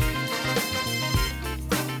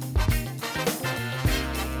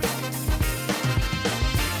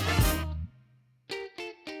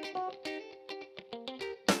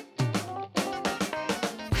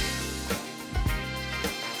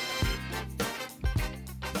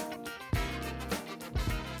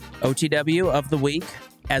 OTW of the week.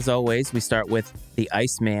 As always, we start with the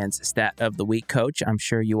Iceman's Stat of the Week. Coach, I'm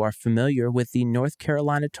sure you are familiar with the North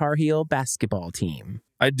Carolina Tar Heel basketball team.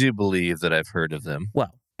 I do believe that I've heard of them.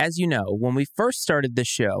 Well, as you know, when we first started this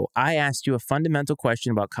show, I asked you a fundamental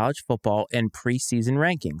question about college football and preseason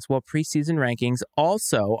rankings. Well, preseason rankings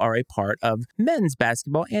also are a part of men's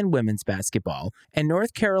basketball and women's basketball. And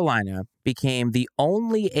North Carolina became the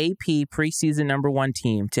only AP preseason #1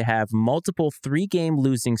 team to have multiple 3-game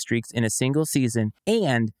losing streaks in a single season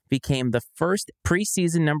and became the first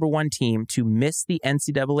preseason #1 team to miss the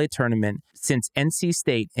NCAA tournament since NC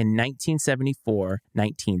State in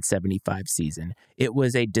 1974-1975 season. It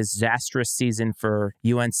was a disastrous season for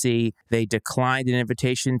UNC. They declined an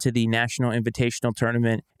invitation to the National Invitational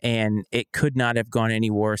Tournament, and it could not have gone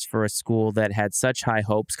any worse for a school that had such high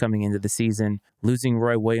hopes coming into the season. Losing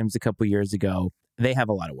Roy Williams a couple years ago, they have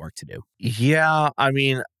a lot of work to do. Yeah, I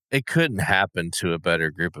mean, it couldn't happen to a better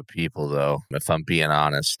group of people, though, if I'm being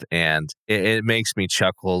honest. And it makes me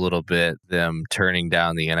chuckle a little bit, them turning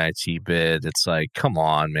down the NIT bid. It's like, come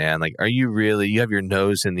on, man. Like, are you really, you have your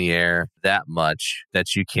nose in the air that much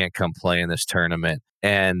that you can't come play in this tournament?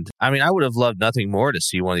 And I mean, I would have loved nothing more to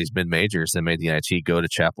see one of these mid-majors that made the NIT go to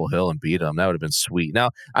Chapel Hill and beat them. That would have been sweet. Now,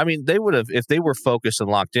 I mean, they would have, if they were focused and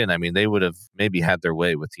locked in, I mean, they would have maybe had their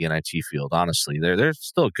way with the NIT field, honestly. They're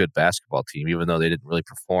still a good basketball team, even though they didn't really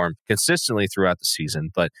perform consistently throughout the season.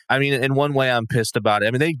 But I mean, in one way, I'm pissed about it. I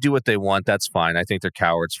mean, they do what they want. That's fine. I think they're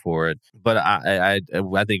cowards for it. But I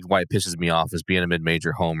think why it pisses me off is being a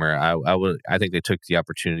mid-major homer. I think they took the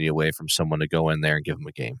opportunity away from someone to go in there and give them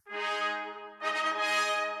a game.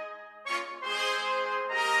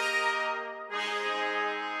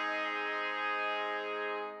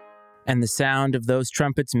 And the sound of those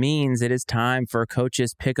trumpets means it is time for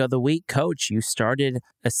Coach's Pick of the Week. Coach, you started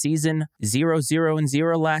a season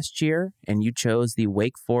 0-0-0 last year, and you chose the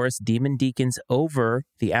Wake Forest Demon Deacons over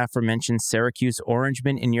the aforementioned Syracuse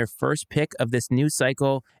Orangemen in your first pick of this new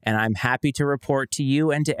cycle. And I'm happy to report to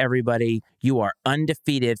you and to everybody, you are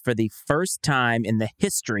undefeated for the first time in the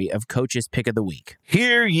history of Coach's Pick of the Week.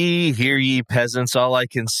 Hear ye, peasants. All I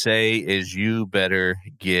can say is you better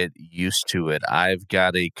get used to it. I've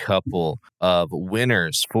got a couple of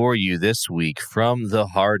winners for you this week from the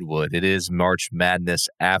hardwood. It is March Madness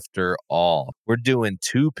after all. We're doing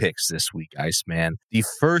 2 picks this week, Iceman. The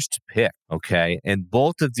first pick, okay, and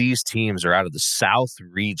both of these teams are out of the South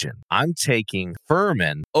region. I'm taking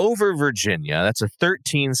Furman over Virginia. That's a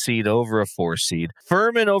 13 seed over a 4 seed.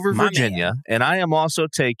 Furman over Virginia. And I am also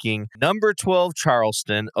taking number 12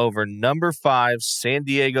 Charleston over number 5 San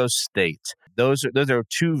Diego State. Those are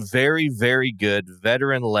 2 very, very good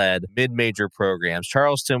veteran-led mid-major programs.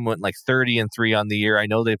 Charleston went like 30-3 on the year. I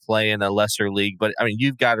know they play in a lesser league, but I mean,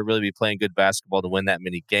 you've got to really be playing good basketball to win that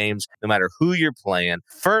many games, no matter who you're playing.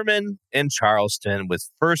 Furman and Charleston with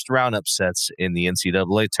first-round upsets in the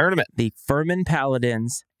NCAA tournament. The Furman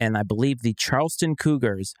Paladins and I believe the Charleston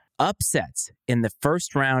Cougars upsets in the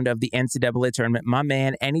first round of the NCAA tournament. My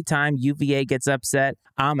man, anytime UVA gets upset,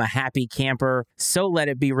 I'm a happy camper. So let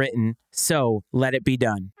it be written. So let it be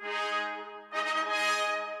done.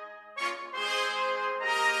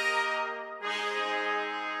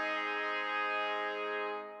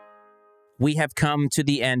 We have come to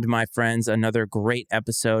the end, my friends. Another great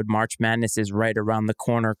episode. March Madness is right around the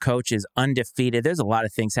corner. Coach is undefeated. There's a lot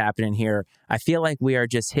of things happening here. I feel like we are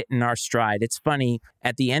just hitting our stride. It's funny,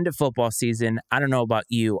 at the end of football season, I don't know about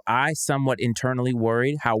you, I somewhat internally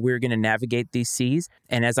worried how we're going to navigate these seas.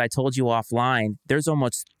 And as I told you offline, there's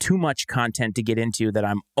almost too much content to get into that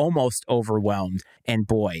I'm almost overwhelmed. And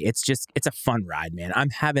boy, it's a fun ride, man. I'm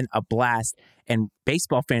having a blast. And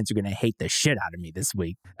baseball fans are going to hate the shit out of me this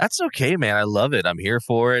week. That's okay, man. I love it. I'm here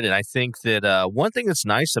for it. And I think that one thing that's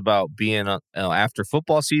nice about being after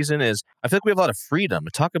football season is I feel like we have a lot of freedom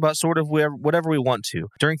to talk about sort of whatever we want to.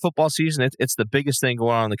 During football season, it's the biggest thing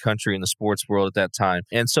going on in the country and the sports world at that time.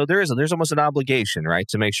 And so there's almost an obligation, right,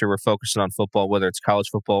 to make sure we're focusing on football, whether it's college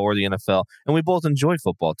football or the NFL. And we both enjoy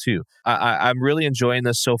football, too. I'm really enjoying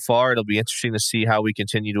this so far. It'll be interesting to see how we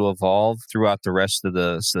continue to evolve throughout the rest of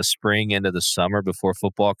the spring into the summer before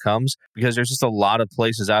football comes, because there's just a lot of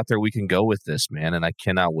places out there we can go with this, man, and I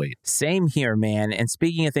cannot wait. Same here, man. And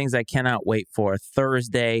speaking of things I cannot wait for,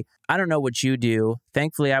 Thursday, I don't know what you do.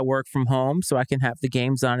 Thankfully, I work from home, so I can have the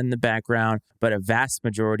games on in the background, but a vast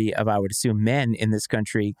majority of, I would assume, men in this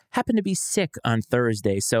country happen to be sick on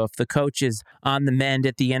Thursday. So if the coach is on the mend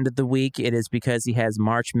at the end of the week, it is because he has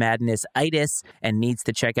March Madness-itis and needs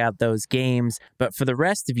to check out those games. But for the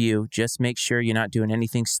rest of you, just make sure you're not doing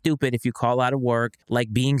anything stupid if you call out of work,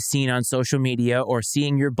 like being seen on social media or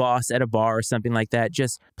seeing your boss at a bar or something like that.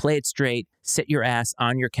 Just play it straight. Sit your ass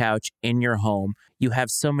on your couch in your home. You have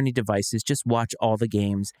so many devices. Just watch all the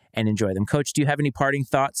games and enjoy them. Coach, do you have any parting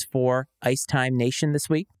thoughts for Ice Time Nation this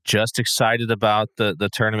week? Just excited about the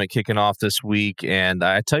tournament kicking off this week. And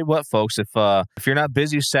I tell you what, folks, if you're not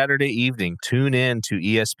busy Saturday evening, tune in to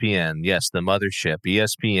ESPN. Yes, the mothership,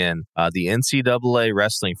 ESPN. The NCAA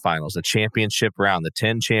wrestling finals, the championship round, the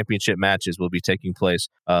 10 championship matches will be taking place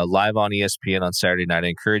live on ESPN on Saturday night. I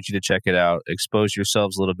encourage you to check it out. Expose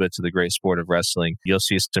yourselves a little bit to the great sport of wrestling. You'll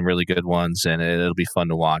see some really good ones, and it'll be fun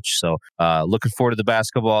to watch. So looking forward to the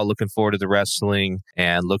basketball, looking forward to the wrestling,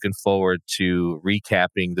 and looking forward to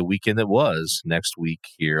recapping the weekend that was next week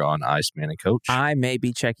here on Iceman and Coach. I may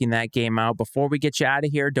be checking that game out. Before we get you out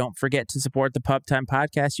of here, don't forget to support the Pub Time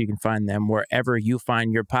Podcast. You can find them wherever you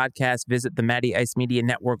find your podcast. Visit the Matty Ice Media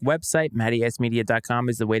Network website. MattyIceMedia.com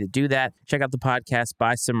is the way to do that. Check out the podcast,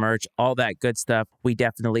 buy some merch, all that good stuff. We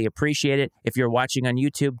definitely appreciate it. If you're watching on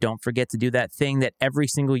YouTube, don't forget to do that thing that every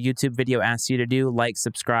single YouTube video asks you to do, like,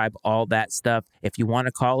 subscribe, all that stuff. If you want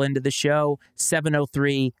to call into the show,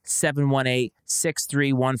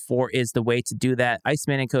 703-718-6314 is the way to do that.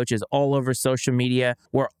 Iceman and Coach is all over social media.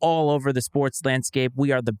 We're all over the sports landscape.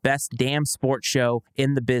 We are the best damn sports show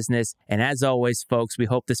in the business. And as always, folks, we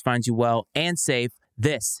hope this finds you well and safe.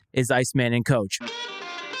 This is Iceman and Coach.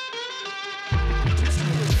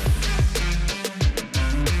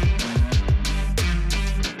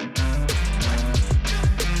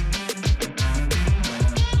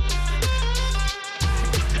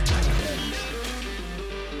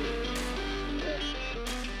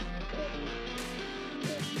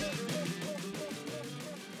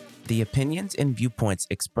 The opinions and viewpoints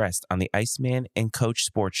expressed on the Iceman and Coach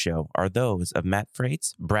Sports Show are those of Matt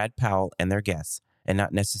Frates, Brad Powell, and their guests, and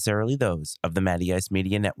not necessarily those of the Matty Ice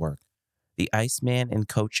Media Network. The Iceman and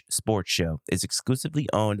Coach Sports Show is exclusively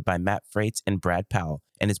owned by Matt Frates and Brad Powell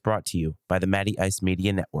and is brought to you by the Matty Ice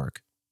Media Network.